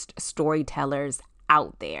best storytellers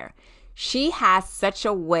out there. She has such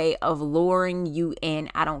a way of luring you in.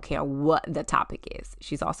 I don't care what the topic is.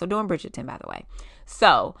 She's also doing Bridgerton, by the way.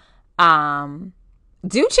 So,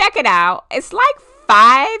 do check it out. It's like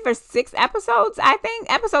 5 or 6 episodes, I think.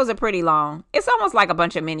 Episodes are pretty long. It's almost like a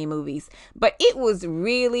bunch of mini movies. But it was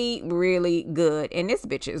really, really good. And this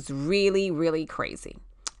bitch is really, really crazy.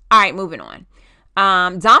 All right, moving on.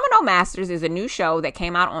 Domino Masters is a new show that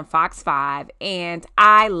came out on Fox 5, and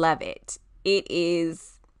I love it. It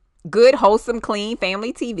is good, wholesome, clean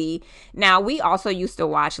family TV. Now, we also used to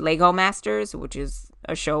watch Lego Masters, which is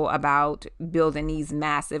a show about building these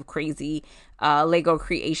massive, crazy Lego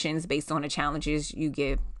creations based on the challenges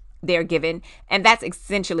they're given. And that's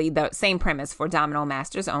essentially the same premise for Domino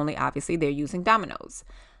Masters, only obviously they're using dominoes.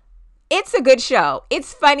 It's a good show.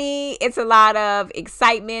 It's funny. It's a lot of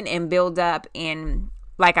excitement and build up. And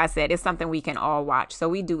like I said, it's something we can all watch. So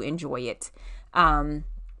we do enjoy it.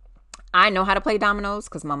 I know how to play dominoes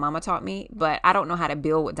because my mama taught me, but I don't know how to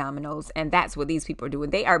build with dominoes. And that's what these people are doing.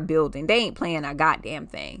 They are building. They ain't playing a goddamn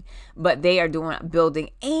thing, but they are doing building.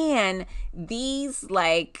 And these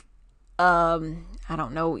I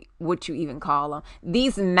don't know what you even call them.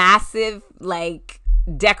 These massive,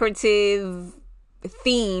 decorative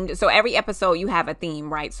themed. So every episode you have a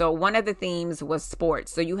theme, right? So one of the themes was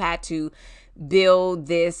sports. So you had to build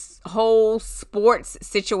this whole sports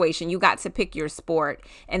situation. You got to pick your sport,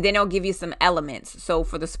 and then they'll give you some elements. So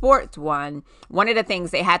for the sports one of the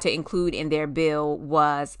things they had to include in their bill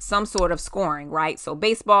was some sort of scoring, right? So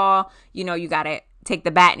baseball, you got to take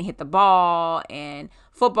the bat and hit the ball, and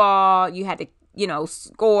football, you had to,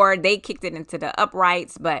 score. They kicked it into the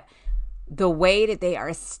uprights, but the way that they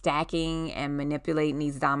are stacking and manipulating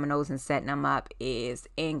these dominoes and setting them up is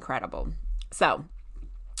incredible. So,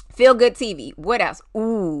 feel good TV. What else?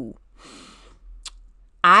 Ooh.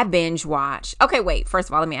 I binge watch. Okay, wait. First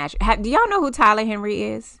of all, let me ask you. Do y'all know who Tyler Henry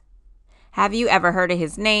is? Have you ever heard of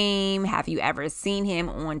his name? Have you ever seen him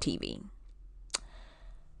on TV?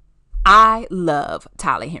 I love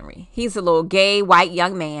Tyler Henry. He's a little gay, white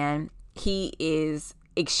young man. He is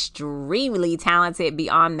extremely talented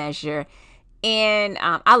beyond measure. And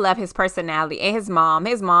I love his personality and his mom.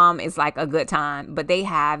 His mom is like a good time, but they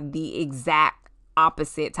have the exact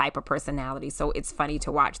opposite type of personality. So it's funny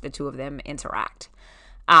to watch the two of them interact.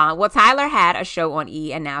 Well, Tyler had a show on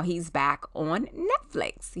E! And now he's back on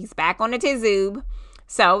Netflix. He's back on the Tizoob.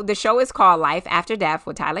 So the show is called Life After Death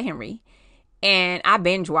with Tyler Henry. And I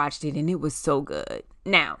binge watched it and it was so good.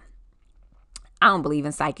 Now, I don't believe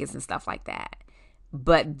in psychics and stuff like that.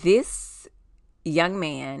 But this young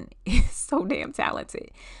man is so damn talented.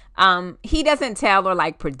 He doesn't tell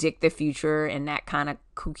or predict the future in that kind of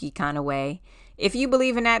kooky kind of way. If you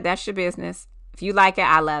believe in that, that's your business. If you like it,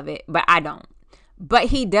 I love it, but I don't. But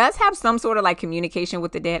he does have some sort of communication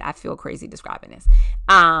with the dead. I feel crazy describing this.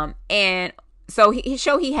 And so his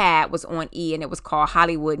show he had was on E! And it was called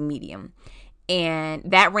Hollywood Medium. And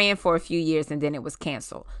that ran for a few years and then it was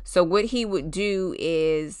canceled. So what he would do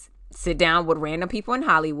is sit down with random people in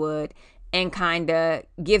Hollywood and kind of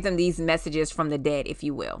give them these messages from the dead, if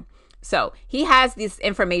you will. So he has this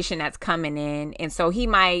information that's coming in. And so he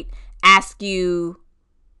might ask you,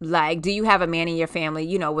 do you have a man in your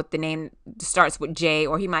family, with the name starts with J,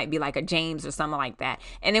 or he might be like a James or something like that.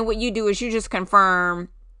 And then what you do is you just confirm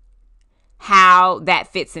how that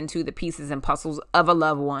fits into the pieces and puzzles of a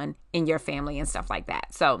loved one in your family and stuff like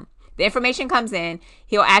that. So the information comes in,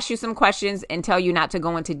 he'll ask you some questions and tell you not to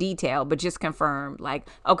go into detail, but just confirm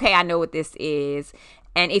okay, I know what this is.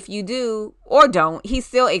 And if you do or don't, he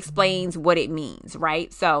still explains what it means,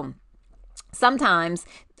 right? So sometimes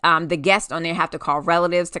the guests on there have to call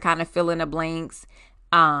relatives to kind of fill in the blanks.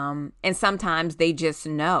 And sometimes they just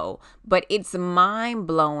know, but it's mind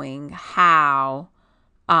blowing how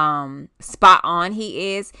spot on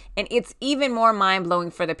he is. And it's even more mind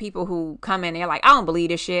blowing for the people who come in, they're like, I don't believe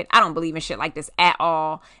this shit. I don't believe in shit like this at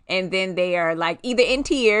all. And then they are either in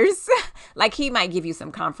tears, he might give you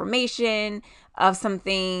some confirmation of some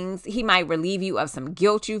things. He might relieve you of some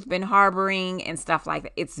guilt you've been harboring and stuff like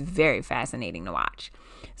that. It's very fascinating to watch.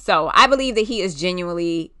 So I believe that he is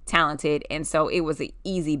genuinely talented. And so it was an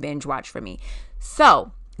easy binge watch for me.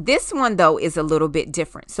 So this one, though, is a little bit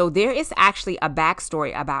different. So there is actually a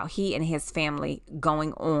backstory about he and his family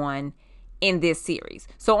going on in this series.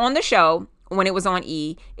 So on the show, when it was on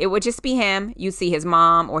E!, it would just be him. You see his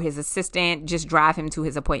mom or his assistant just drive him to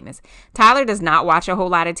his appointments. Tyler does not watch a whole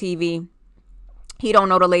lot of TV. He don't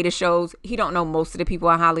know the latest shows. He don't know most of the people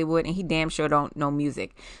in Hollywood, and he damn sure don't know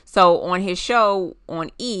music. So on his show on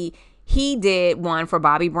E!, he did one for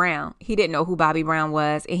Bobby Brown. He didn't know who Bobby Brown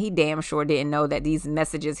was, and he damn sure didn't know that these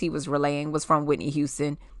messages he was relaying was from Whitney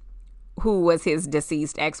Houston, who was his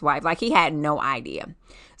deceased ex-wife. He had no idea.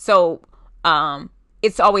 So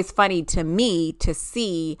it's always funny to me to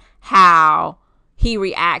see how he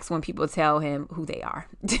reacts when people tell him who they are.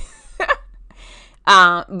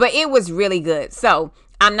 But it was really good. So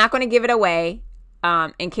I'm not going to give it away.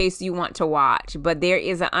 in case you want to watch. But there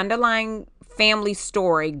is an underlying family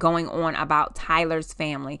story going on about Tyler's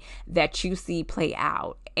family that you see play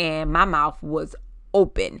out. And my mouth was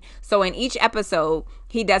open. So in each episode,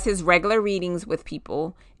 he does his regular readings with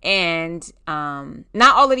people. And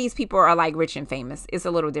not all of these people are like rich and famous. It's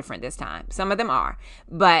a little different this time. Some of them are.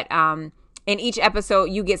 But in each episode,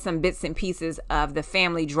 you get some bits and pieces of the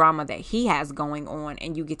family drama that he has going on.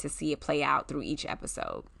 And you get to see it play out through each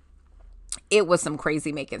episode. It was some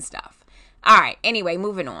crazy making stuff. All right. Anyway,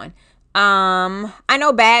 moving on. I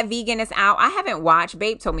know Bad Vegan is out. I haven't watched.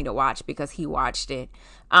 Babe told me to watch because he watched it.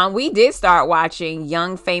 We did start watching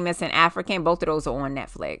Young, Famous, and African. Both of those are on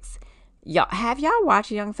Netflix. Have y'all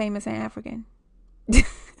watched Young, Famous, and African?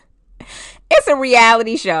 It's a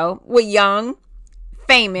reality show with young,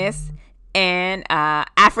 famous, and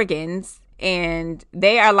Africans. And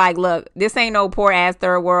they are like, look, this ain't no poor ass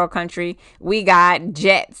third world country. We got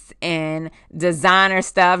jets and designer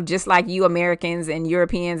stuff just like you Americans and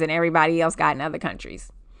Europeans and everybody else got in other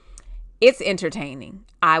countries. It's entertaining.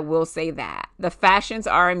 I will say that. The fashions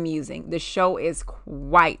are amusing. The show is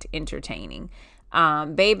quite entertaining.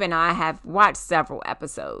 Babe and I have watched several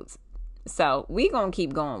episodes. So we gonna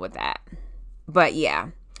keep going with that. But yeah,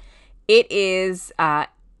 it is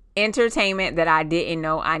entertainment that I didn't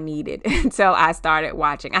know I needed until I started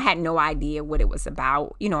watching. I had no idea what it was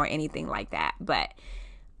about, or anything like that, but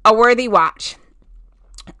a worthy watch.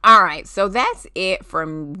 All right, so that's it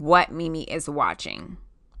from what Mimi is watching.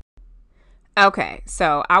 Okay,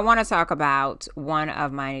 so I want to talk about one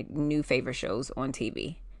of my new favorite shows on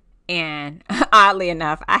TV. And oddly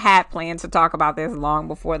enough, I had planned to talk about this long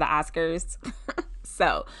before the Oscars.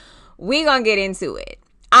 So we're going to get into it.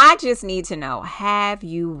 I just need to know, have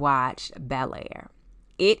you watched Bel-Air?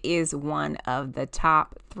 It is one of the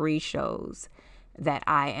top 3 shows that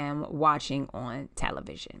I am watching on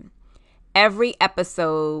television. Every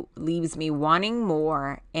episode leaves me wanting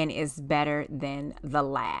more and is better than the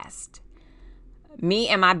last. Me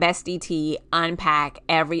and my bestie T unpack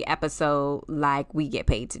every episode like we get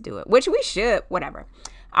paid to do it, which we should, whatever.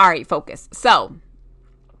 All right, focus. So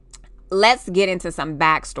let's get into some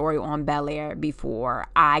backstory on Bel-Air before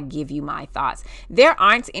I give you my thoughts. There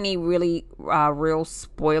aren't any really real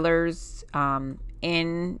spoilers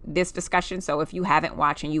in this discussion. So if you haven't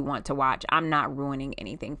watched and you want to watch, I'm not ruining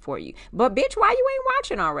anything for you. But bitch, why you ain't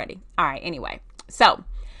watching already? All right, anyway. So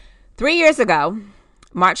 3 years ago,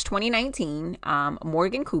 March 2019,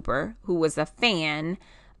 Morgan Cooper, who was a fan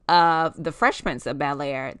of The Fresh Prince of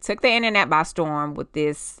Bel-Air, took the internet by storm with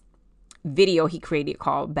this video he created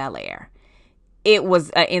called Bel-Air. It was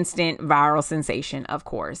an instant viral sensation, of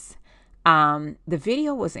course. The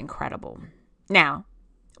video was incredible. Now,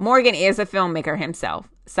 Morgan is a filmmaker himself,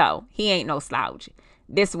 so he ain't no slouch.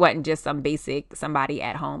 This wasn't just some basic somebody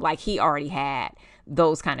at home. Like, he already had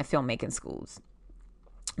those kind of filmmaking schools.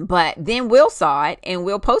 But then Will saw it, and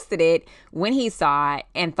Will posted it when he saw it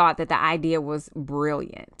and thought that the idea was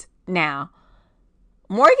brilliant. Now,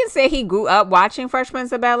 Morgan said he grew up watching Fresh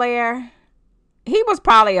Prince of Bel-Air. He was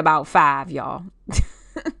probably about 5, y'all.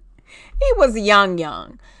 He was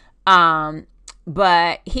young.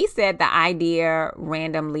 But he said the idea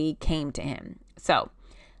randomly came to him. So,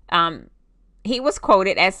 he was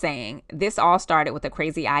quoted as saying, "This all started with a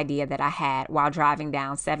crazy idea that I had while driving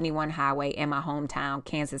down 71 Highway in my hometown,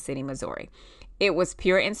 Kansas City, Missouri. It was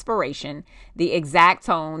pure inspiration. The exact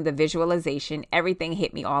tone, the visualization, everything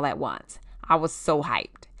hit me all at once. I was so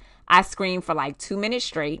hyped. I screamed for like 2 minutes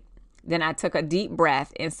straight. Then I took a deep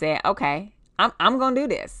breath and said, okay, I'm going to do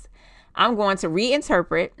this. I'm going to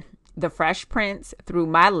reinterpret The Fresh Prince through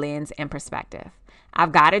my lens and perspective.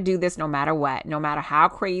 I've got to do this no matter what, no matter how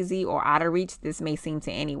crazy or out of reach this may seem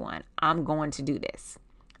to anyone. I'm going to do this."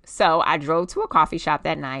 So I drove to a coffee shop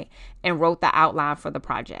that night and wrote the outline for the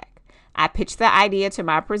project. I pitched the idea to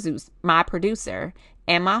my producer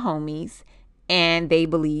and my homies, and they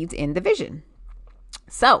believed in the vision.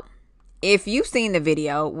 So if you've seen the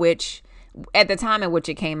video, which at the time in which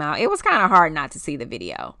it came out, it was kind of hard not to see the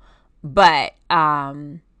video, but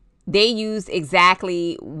they used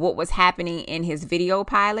exactly what was happening in his video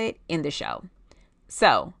pilot in the show.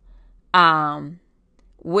 So,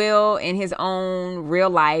 Will, in his own real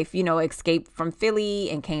life, escaped from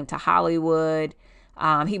Philly and came to Hollywood.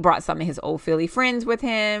 He brought some of his old Philly friends with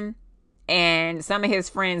him, and some of his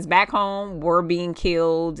friends back home were being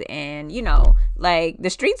killed. And, the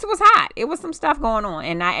streets was hot. It was some stuff going on,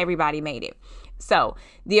 and not everybody made it. So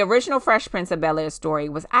the original Fresh Prince of Bel-Air story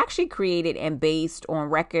was actually created and based on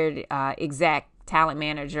record exec, talent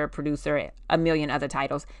manager, producer, a million other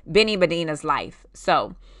titles, Benny Medina's life.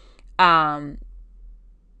 So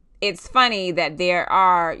it's funny that there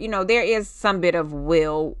is some bit of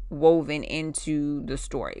Will woven into the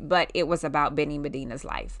story, but it was about Benny Medina's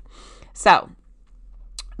life. So,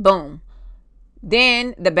 boom.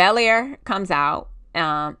 Then the Bel Air comes out.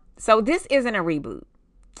 So this isn't a reboot.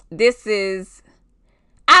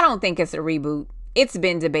 I don't think it's a reboot. It's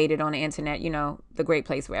been debated on the internet, the great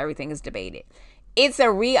place where everything is debated. It's a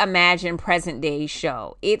reimagined present day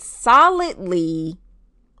show. It solidly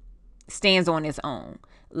stands on its own.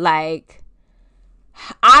 Like,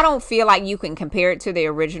 I don't feel like you can compare it to the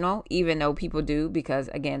original, even though people do, because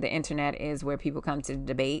again, the internet is where people come to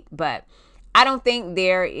debate. But I don't think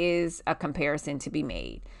there is a comparison to be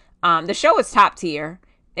made. The show is top tier,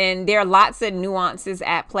 and there are lots of nuances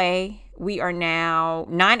at play. We are now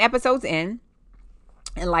 9 episodes in,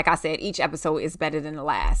 and like I said, each episode is better than the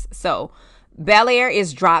last. So Bel Air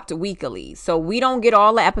is dropped weekly, so we don't get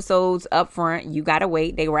all the episodes up front. You gotta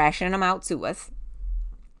wait. They ration them out to us.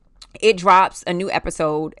 It drops a new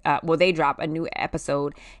episode. They drop a new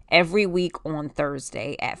episode every week on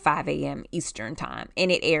Thursday at 5 a.m. Eastern time,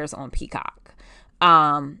 and it airs on Peacock.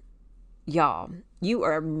 Y'all, you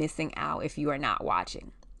are missing out if you are not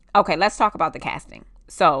watching. Okay, let's talk about the casting.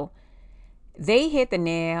 So they hit the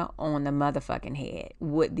nail on the motherfucking head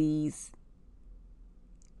with these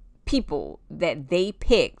people that they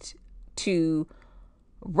picked to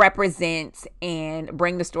represent and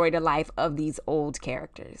bring the story to life of these old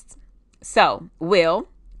characters. So Will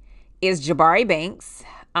is Jabari Banks.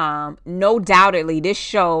 No doubtedly, this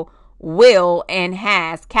show will and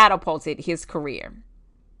has catapulted his career,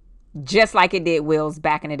 just like it did Will's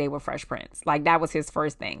back in the day with Fresh Prince. Like, that was his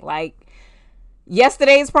first thing. Like,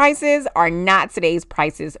 yesterday's prices are not today's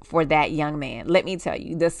prices for that young man. Let me tell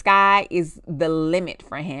you, the sky is the limit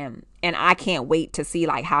for him, and I can't wait to see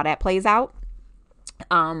like how that plays out.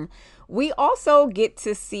 We also get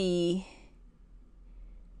to see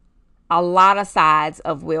a lot of sides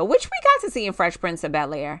of Will, which we got to see in Fresh Prince of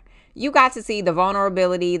Bel-Air. You got to see the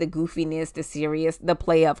vulnerability, the goofiness, the serious, the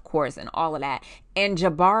play, of course, and all of that. And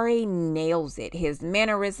Jabari nails it. His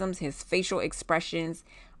mannerisms, his facial expressions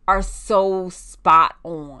are so spot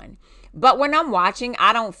on. But when I'm watching,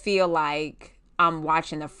 I don't feel like I'm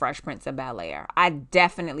watching the Fresh Prince of Bel-Air. I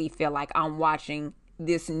definitely feel like I'm watching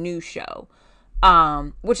this new show,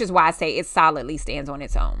 which is why I say it solidly stands on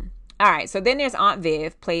its own. All right, so then there's Aunt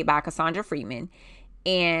Viv, played by Cassandra Freeman.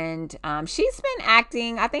 And she's been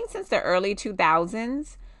acting, I think, since the early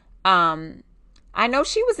 2000s. I know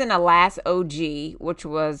she was in the last OG, which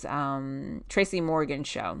was Tracy Morgan's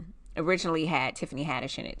show. Originally had Tiffany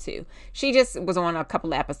Haddish in it too. She just was on a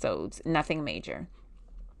couple of episodes, nothing major.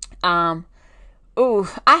 I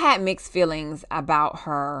had mixed feelings about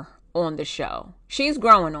her on the show. She's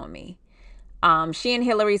growing on me. She and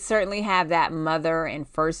Hillary certainly have that mother and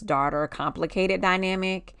first daughter complicated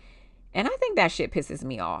dynamic, and I think that shit pisses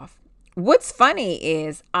me off. What's funny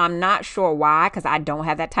is I'm not sure why, because I don't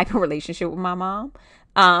have that type of relationship with my mom.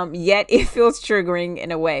 Yet it feels triggering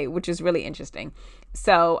in a way, which is really interesting.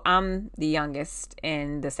 So I'm the youngest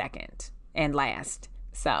and the second and last.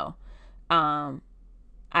 So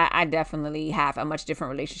I definitely have a much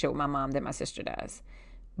different relationship with my mom than my sister does.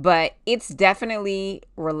 But it's definitely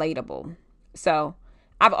relatable. So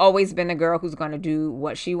I've always been a girl who's going to do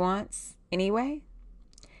what she wants anyway.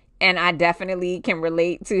 And I definitely can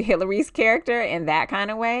relate to Hillary's character in that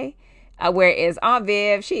kind of way. Whereas Aunt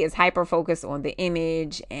Viv, she is hyper focused on the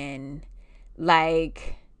image, and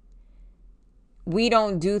like, we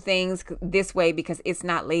don't do things this way because it's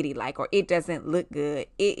not ladylike or it doesn't look good.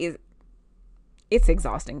 It's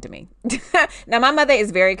exhausting to me. Now, my mother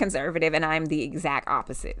is very conservative and I'm the exact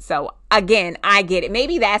opposite. So again, I get it.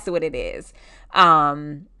 Maybe that's what it is.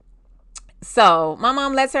 So my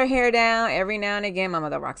mom lets her hair down every now and again. My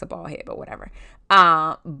mother rocks a bald head, but whatever.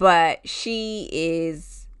 But she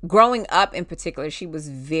is, growing up in particular, she was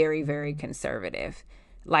very, very conservative.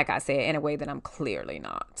 Like I said, in a way that I'm clearly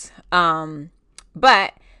not.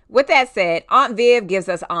 But with that said, Aunt Viv gives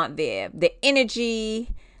us Aunt Viv. The energy,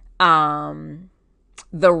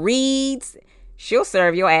 the reads. She'll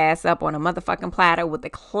serve your ass up on a motherfucking platter with the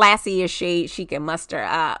classiest shade she can muster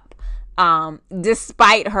up.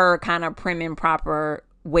 Despite her kind of prim and proper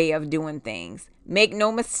way of doing things. Make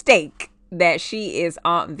no mistake that she is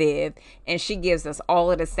Aunt Viv, and she gives us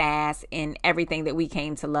all of the sass and everything that we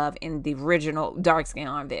came to love in the original dark-skinned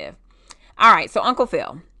Aunt Viv. All right, so Uncle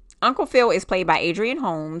Phil. Uncle Phil is played by Adrian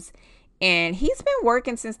Holmes, and he's been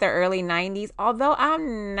working since the early 90s, although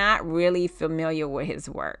I'm not really familiar with his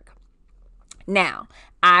work. Now,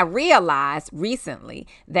 I realized recently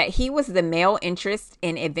that he was the male interest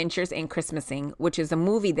in Adventures in Christmasing, which is a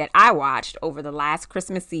movie that I watched over the last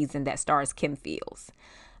Christmas season that stars Kim Fields.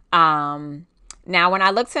 Now, when I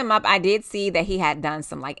looked him up, I did see that he had done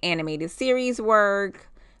some like animated series work,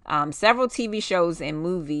 several TV shows and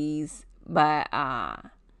movies, but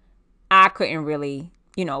I couldn't really,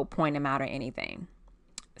 point him out or anything.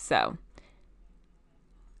 So,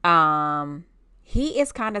 he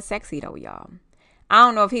is kind of sexy though, y'all. I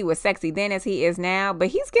don't know if he was sexy then as he is now, but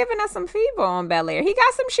he's giving us some fever on Bel-Air. He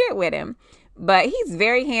got some shit with him. But he's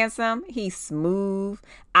very handsome. He's smooth.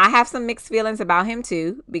 I have some mixed feelings about him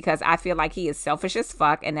too, because I feel like he is selfish as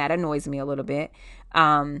fuck, and that annoys me a little bit.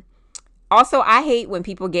 Also, I hate when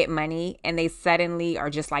people get money and they suddenly are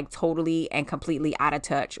just like totally and completely out of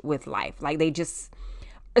touch with life. Like they just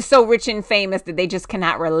are so rich and famous that they just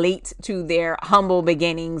cannot relate to their humble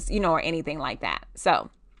beginnings, or anything like that. So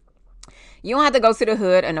you don't have to go to the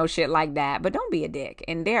hood or no shit like that, but don't be a dick.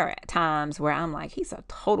 And there are times where I'm like, he's a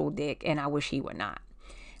total dick, and I wish he would not.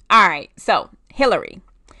 All right, so Hillary.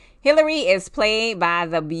 Hillary is played by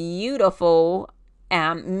the beautiful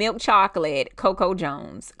milk chocolate Coco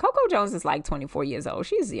Jones. Coco Jones is like 24 years old.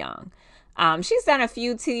 She's young. She's done a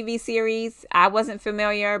few TV series. I wasn't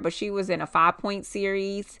familiar, but she was in a 5-point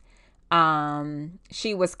series.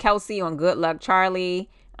 She was Kelsey on Good Luck Charlie.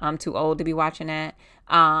 I'm too old to be watching that.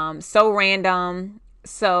 So Random.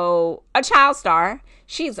 So a child star.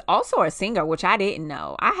 She's also a singer, which I didn't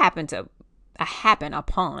know. I happened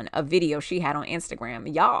upon a video she had on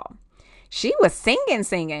Instagram. Y'all, she was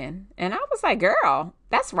singing. And I was like, girl,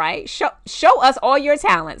 that's right. Show us all your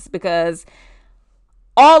talents, because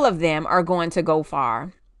all of them are going to go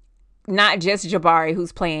far. Not just Jabari,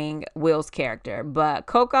 who's playing Will's character, but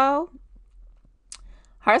Coco.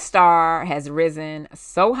 Her star has risen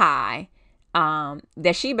so high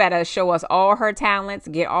that she better show us all her talents,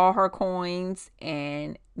 get all her coins,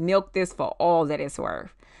 and milk this for all that it's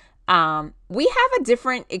worth. We have a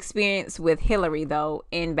different experience with Hillary, though,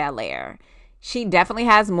 in Bel-Air. She definitely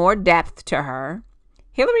has more depth to her.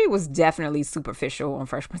 Hillary was definitely superficial on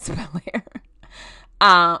Fresh Prince of Bel-Air.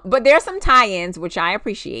 But there are some tie-ins, which I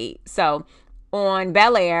appreciate. So on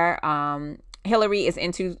Bel-Air, Hillary is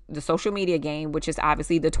into the social media game, which is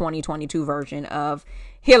obviously the 2022 version of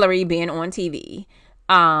Hillary being on TV.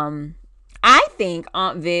 I think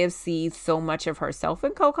Aunt Viv sees so much of herself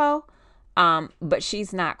in Coco, but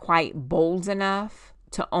she's not quite bold enough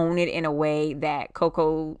to own it in a way that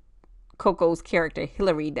Coco's character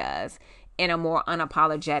Hillary does, in a more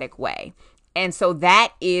unapologetic way. And so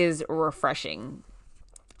that is refreshing.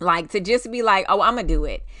 Like, to just be like, oh, I'm going to do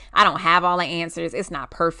it. I don't have all the answers. It's not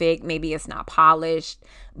perfect. Maybe it's not polished,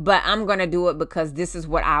 but I'm going to do it because this is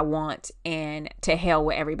what I want, and to hell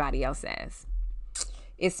what everybody else says.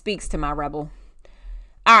 It speaks to my rebel.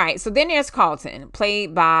 All right. So then there's Carlton,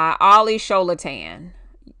 played by Ali Sholatan.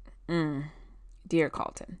 Dear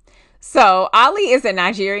Carlton. So Ali is a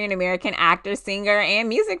Nigerian American actor, singer, and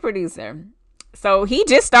music producer. So he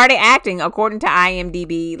just started acting, according to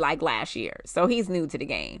IMDb, like last year. So he's new to the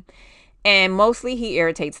game. And mostly he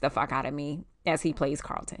irritates the fuck out of me as he plays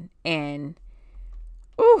Carlton. And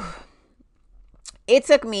it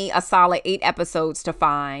took me a solid 8 episodes to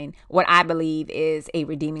find what I believe is a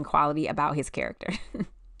redeeming quality about his character.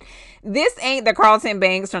 This ain't the Carlton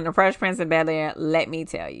Banks from the Fresh Prince of Bel-Air, let me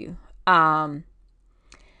tell you.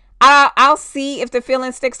 I'll see if the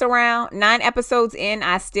feeling sticks around. 9 episodes in,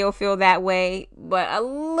 I still feel that way. But a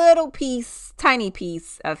little piece, tiny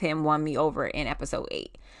piece of him won me over in episode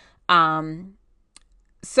 8.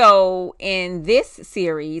 So in this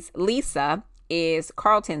series, Lisa is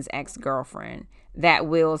Carlton's ex-girlfriend that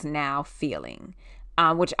Will's now feeling,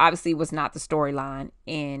 which obviously was not the storyline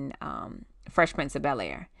in Fresh Prince of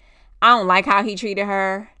Bel-Air. I don't like how he treated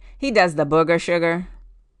her. He does the booger sugar,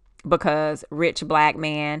 because rich black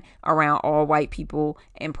man around all white people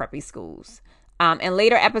in preppy schools. In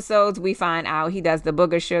later episodes, we find out he does the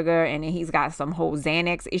booger sugar, and then he's got some whole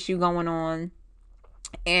Xanax issue going on.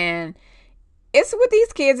 And it's what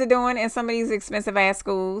these kids are doing in some of these expensive ass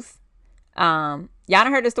schools. Y'all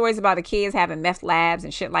done heard the stories about the kids having meth labs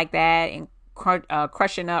and shit like that, and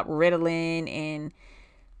crushing up Ritalin, and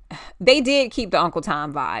they did keep the Uncle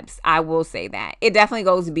Tom vibes. I will say that. It definitely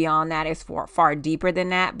goes beyond that. It's far deeper than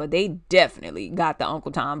that, but they definitely got the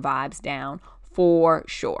Uncle Tom vibes down for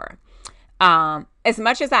sure. As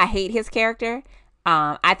much as I hate his character,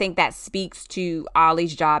 I think that speaks to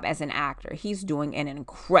Ollie's job as an actor. He's doing an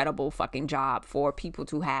incredible fucking job for people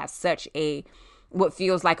to have such what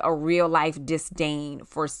feels like a real life disdain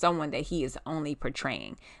for someone that he is only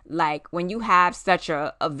portraying. Like, when you have such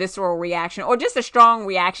a visceral reaction, or just a strong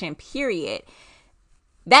reaction, period,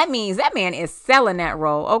 that means that man is selling that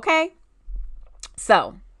role, okay?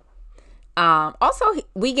 So, also,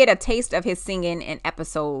 we get a taste of his singing in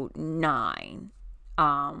episode 9.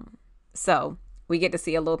 So we get to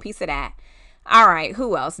see a little piece of that. All right,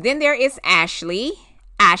 who else? Then there is Ashley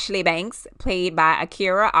Banks, played by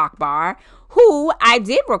Akira Akbar, who I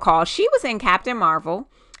did recall she was in Captain Marvel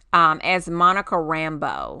as Monica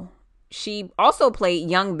Rambeau. She also played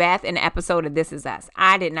young Beth in an episode of This Is Us.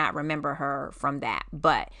 I did not remember her from that,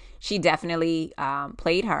 but she definitely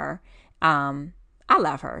played her. I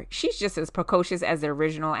love her. She's just as precocious as the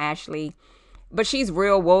original Ashley, but she's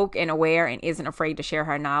real woke and aware and isn't afraid to share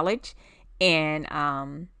her knowledge.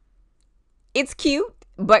 And it's cute,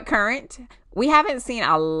 but current. We haven't seen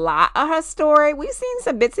a lot of her story. We've seen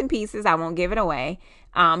some bits and pieces. I won't give it away.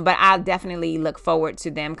 But I'll definitely look forward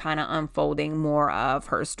to them kind of unfolding more of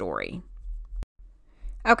her story.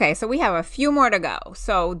 Okay, so we have a few more to go.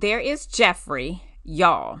 So there is Jeffrey,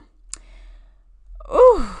 y'all.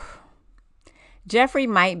 Ooh. Jeffrey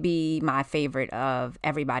might be my favorite of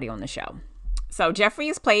everybody on the show. So Jeffrey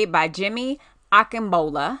is played by Jimmy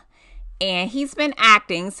Akingbola, and he's been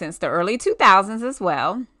acting since the early 2000s as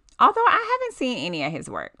well, although I haven't seen any of his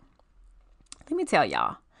work. Let me tell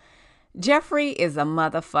y'all, Jeffrey is a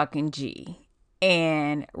motherfucking G,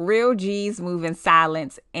 and real G's move in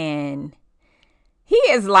silence, and he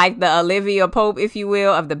is like the Olivia Pope, if you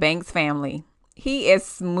will, of the Banks family. He is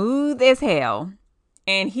smooth as hell,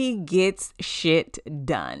 and he gets shit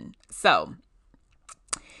done. So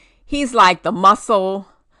he's like the muscle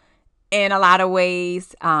in a lot of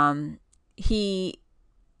ways. He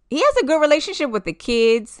has a good relationship with the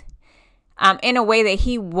kids in a way that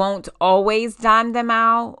he won't always dime them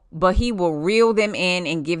out, but he will reel them in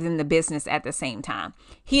and give them the business at the same time.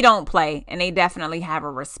 He don't play, and they definitely have a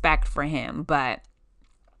respect for him. But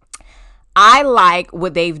I like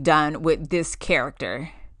what they've done with this character.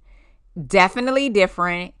 Definitely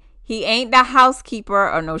different. He ain't the housekeeper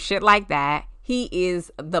or no shit like that. He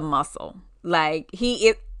is the muscle. Like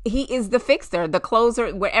he is the fixer, the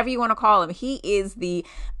closer, whatever you want to call him. He is the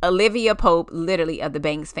Olivia Pope, literally, of the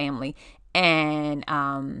Banks family. And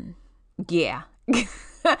yeah,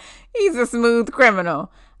 he's a smooth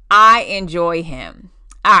criminal. I enjoy him.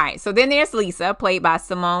 All right, so then there's Lisa, played by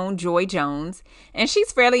Simone Joy Jones, and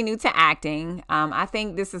she's fairly new to acting. I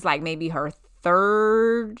think this is like maybe her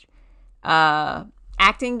third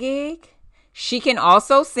acting gig. She can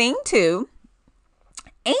also sing too.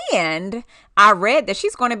 And I read that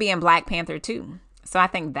she's going to be in Black Panther too. So I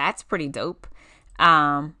think that's pretty dope.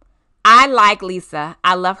 I like Lisa.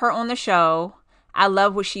 I love her on the show. I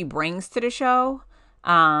love what she brings to the show.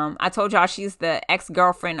 I told y'all she's the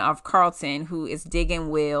ex-girlfriend of Carlton, who is digging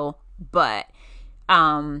Will, but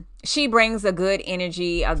she brings a good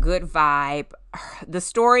energy, a good vibe. The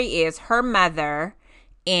story is her mother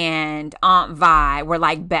and Aunt Vi were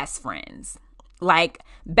like best friends. Like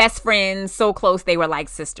best friends, so close they were like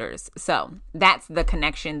sisters. So that's the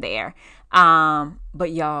connection there.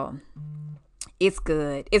 But y'all, it's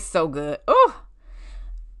good. It's so good. Oh.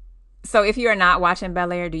 So if you are not watching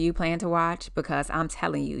Bel-Air, do you plan to watch? Because I'm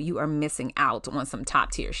telling you, you are missing out on some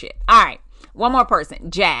top tier shit. All right. One more person,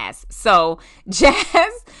 Jazz. So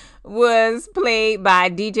Jazz was played by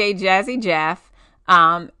DJ Jazzy Jeff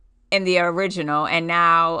in the original, and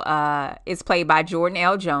now it's played by Jordan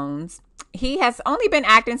L. Jones. He has only been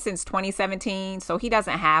acting since 2017, so he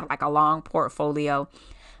doesn't have like a long portfolio.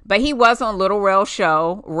 But he was on Little Rail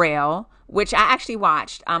show, Rail, which I actually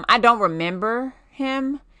watched. I don't remember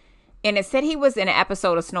him. And it said he was in an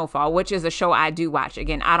episode of Snowfall, which is a show I do watch.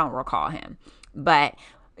 Again, I don't recall him. But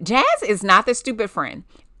Jazz is not the stupid friend.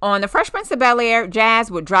 On The Fresh Prince of Bel-Air, Jazz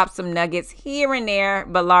would drop some nuggets here and there,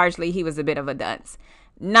 but largely he was a bit of a dunce.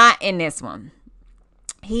 Not in this one.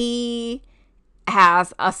 He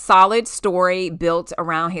has a solid story built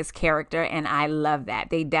around his character, and I love that.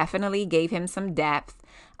 They definitely gave him some depth.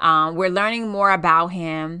 We're learning more about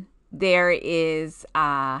him. There is...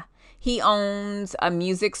 he owns a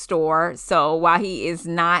music store, so while he is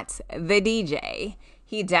not the DJ,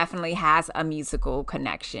 he definitely has a musical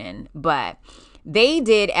connection. But they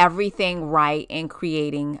did everything right in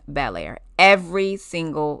creating Bel-Air. Every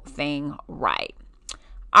single thing right.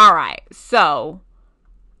 All right, so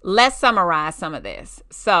let's summarize some of this.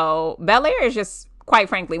 So Bel-Air is just, quite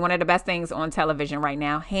frankly, one of the best things on television right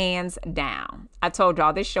now, hands down. I told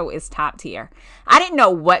y'all this show is top tier. I didn't know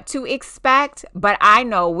what to expect, but I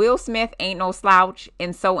know Will Smith ain't no slouch.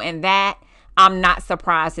 And so in that, I'm not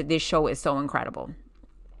surprised that this show is so incredible.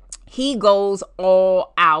 He goes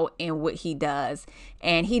all out in what he does,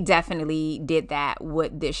 and he definitely did that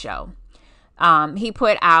with this show. He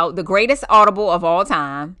put out the greatest Audible of all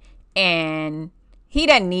time, and he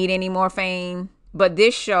doesn't need any more fame. But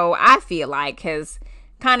this show, I feel like, has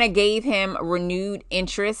kind of gave him renewed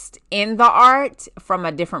interest in the art from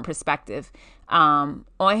a different perspective. On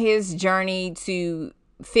his journey to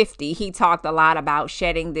 50, he talked a lot about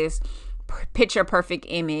shedding this picture perfect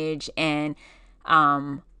image and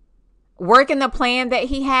working the plan that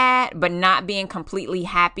he had, but not being completely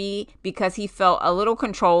happy because he felt a little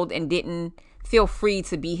controlled and didn't feel free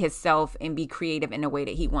to be himself and be creative in the way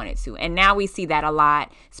that he wanted to. And now we see that a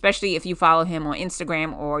lot, especially if you follow him on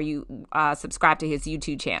Instagram or you subscribe to his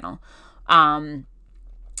YouTube channel. And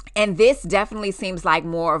this definitely seems like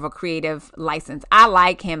more of a creative license. I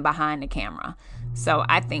like him behind the camera. So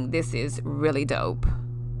I think this is really dope.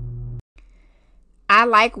 I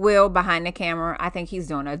like Will behind the camera. I think he's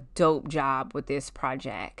doing a dope job with this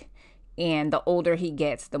project. And the older he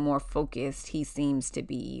gets, the more focused he seems to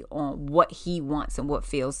be on what he wants and what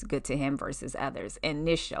feels good to him versus others. And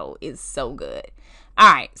this show is so good.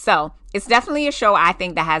 All right. So it's definitely a show I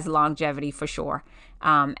think that has longevity for sure.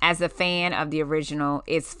 As a fan of the original,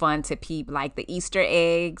 it's fun to peep like the Easter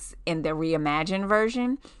eggs in the reimagined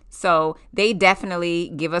version. So they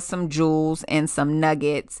definitely give us some jewels and some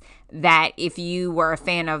nuggets that if you were a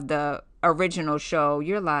fan of the original show,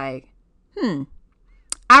 you're like,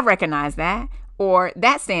 I recognize that, or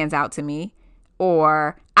that stands out to me,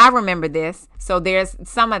 or I remember this. So there's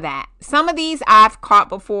some of that. Some of these I've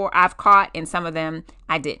caught, and some of them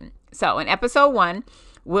I didn't. So in episode 1,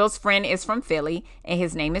 Will's friend is from Philly, and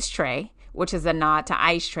his name is Trey, which is a nod to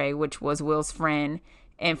Ice Trey, which was Will's friend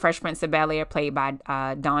in Fresh Prince of Bel-Air, played by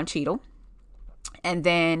Don Cheadle. And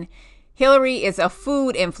then Hillary is a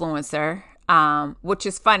food influencer, which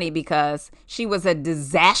is funny because she was a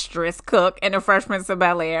disastrous cook in the Fresh Prince of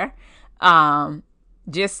Bel-Air.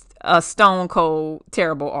 Just a stone cold,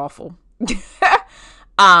 terrible, awful.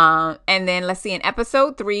 And then let's see, in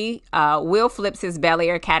episode 3, Will flips his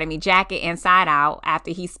Bel-Air Academy jacket inside out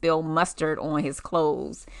after he spilled mustard on his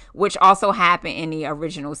clothes, which also happened in the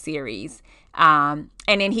original series. And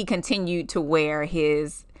then he continued to wear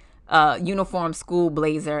his uniform school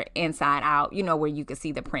blazer inside out, where you could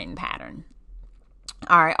see the printing pattern.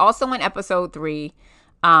 All right. Also in episode 3,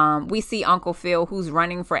 we see Uncle Phil, who's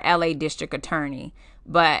running for LA District Attorney.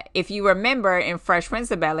 But if you remember in Fresh Prince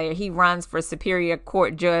of Bel-Air, he runs for Superior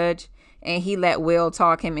Court Judge, and he let Will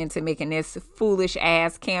talk him into making this foolish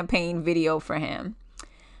ass campaign video for him.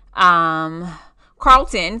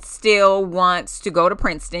 Carlton still wants to go to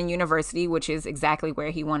Princeton University, which is exactly where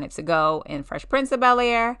he wanted to go in Fresh Prince of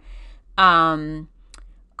Bel-Air. Carlton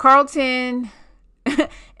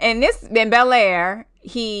in Bel-Air,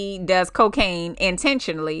 he does cocaine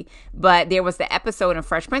intentionally, but there was the episode in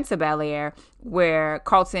Fresh Prince of Bel-Air where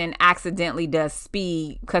Carlton accidentally does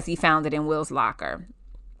speed because he found it in Will's locker.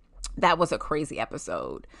 That was a crazy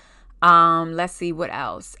episode. Let's see what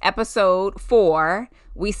else. Episode 4,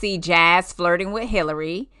 we see Jazz flirting with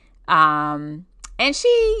Hillary. And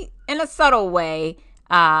she, in a subtle way,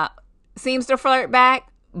 seems to flirt back.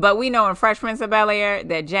 But we know in Fresh Prince of Bel-Air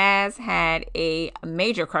that Jazz had a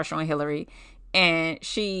major crush on Hillary, and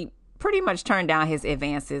she pretty much turned down his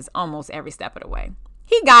advances almost every step of the way.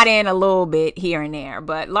 He got in a little bit here and there,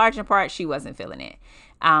 but large in part, she wasn't feeling it.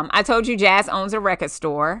 I told you Jazz owns a record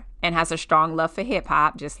store and has a strong love for hip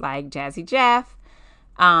hop, just like Jazzy Jeff.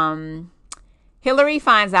 Hillary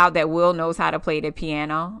finds out that Will knows how to play the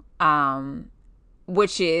piano,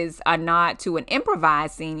 which is a nod to an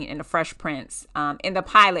improvised scene in The Fresh Prince in the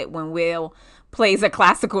pilot when Will plays a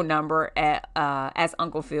classical number as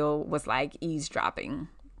Uncle Phil was like eavesdropping.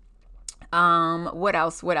 What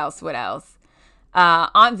else?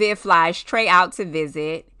 Aunt Viv flies Trey out to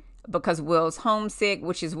visit because Will's homesick,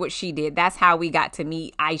 which is what she did. That's how we got to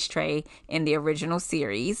meet Ice Trey in the original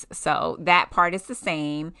series. So that part is the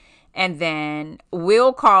same. And then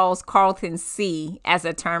Will calls Carlton C as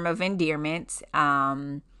a term of endearment.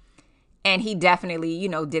 And he definitely,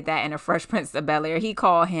 did that in A Fresh Prince of Bel-Air. He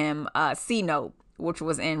called him C-Note, which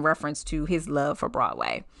was in reference to his love for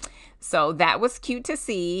Broadway. So that was cute to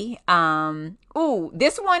see.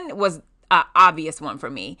 This one was an obvious one for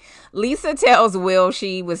me. Lisa tells Will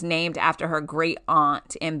she was named after her great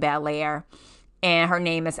aunt in Bel-Air, and her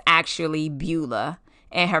name is actually Beulah.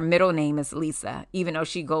 And her middle name is Lisa, even though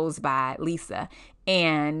she goes by Lisa.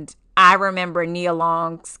 And I remember Nia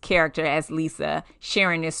Long's character as Lisa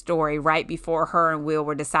sharing this story right before her and Will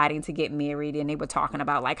were deciding to get married. And they were talking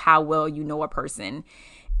about like how well you know a person.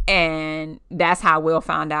 And that's how Will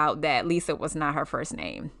found out that Lisa was not her first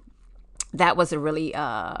name. That was a really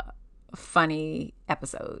funny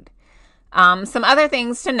episode. Some other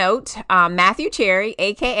things to note. Matthew Cherry,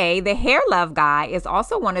 a.k.a. the Hair Love guy, is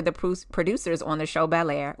also one of the producers on the show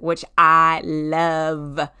Bel-Air, which I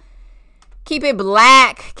love. Keep it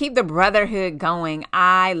black. Keep the brotherhood going.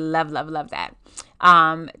 I love, love, love that.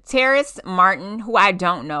 Terrace Martin, who I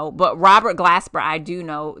don't know, but Robert Glasper I do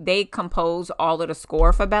know. They compose all of the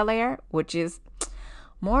score for Bel-Air, which is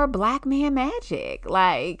more black man magic,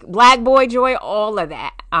 like Black Boy Joy, all of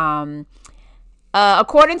that.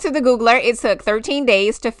 According to the Googler, it took 13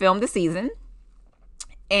 days to film the season.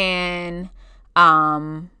 And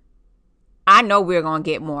I know we're going to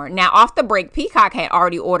get more. Now, off the break, Peacock had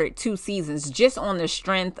already ordered 2 seasons just on the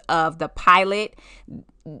strength of the pilot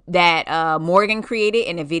that Morgan created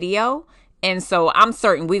in a video. And so I'm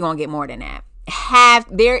certain we're going to get more than that.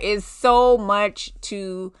 There is so much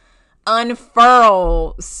to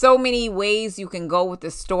unfurl, so many ways you can go with the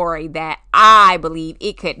story that I believe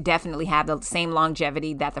it could definitely have the same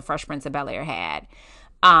longevity that the Fresh Prince of Bel-Air had.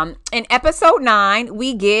 In episode 9,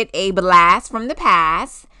 we get a blast from the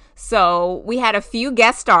past. So we had a few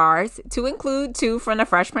guest stars, to include 2 from the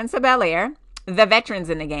Fresh Prince of Bel-Air, the veterans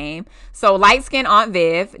in the game. So light-skinned Aunt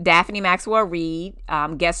Viv, Daphne Maxwell Reid,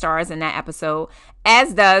 guest stars in that episode,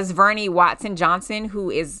 as does Vernee Watson Johnson,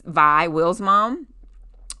 who is Vi, Will's mom.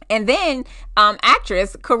 And then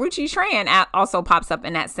actress Karrueche Tran also pops up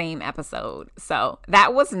in that same episode. So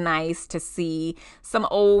that was nice to see some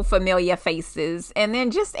old familiar faces and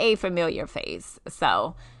then just a familiar face.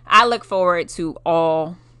 So I look forward to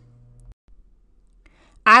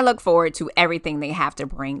everything they have to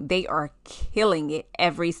bring. They are killing it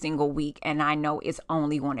every single week, and I know it's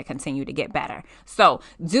only going to continue to get better. So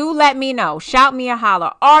do let me know. Shout me a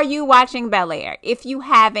holler. Are you watching Bel-Air? If you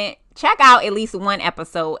haven't, check out at least one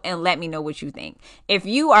episode and let me know what you think. If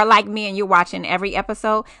you are like me and you're watching every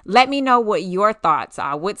episode, let me know what your thoughts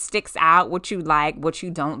are, what sticks out, what you like, what you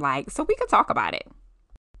don't like, so we can talk about it.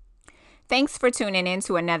 Thanks for tuning in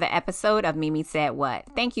to another episode of Mimi Said What.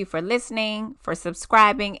 Thank you for listening, for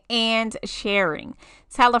subscribing, and sharing.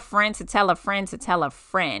 Tell a friend to tell a friend to tell a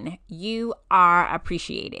friend. You are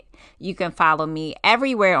appreciated. You can follow me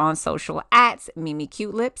everywhere on social at Mimi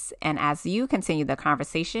Cute Lips. And as you continue the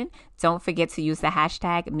conversation, don't forget to use the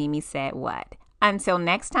hashtag Mimi Said What. Until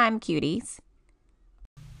next time, cuties.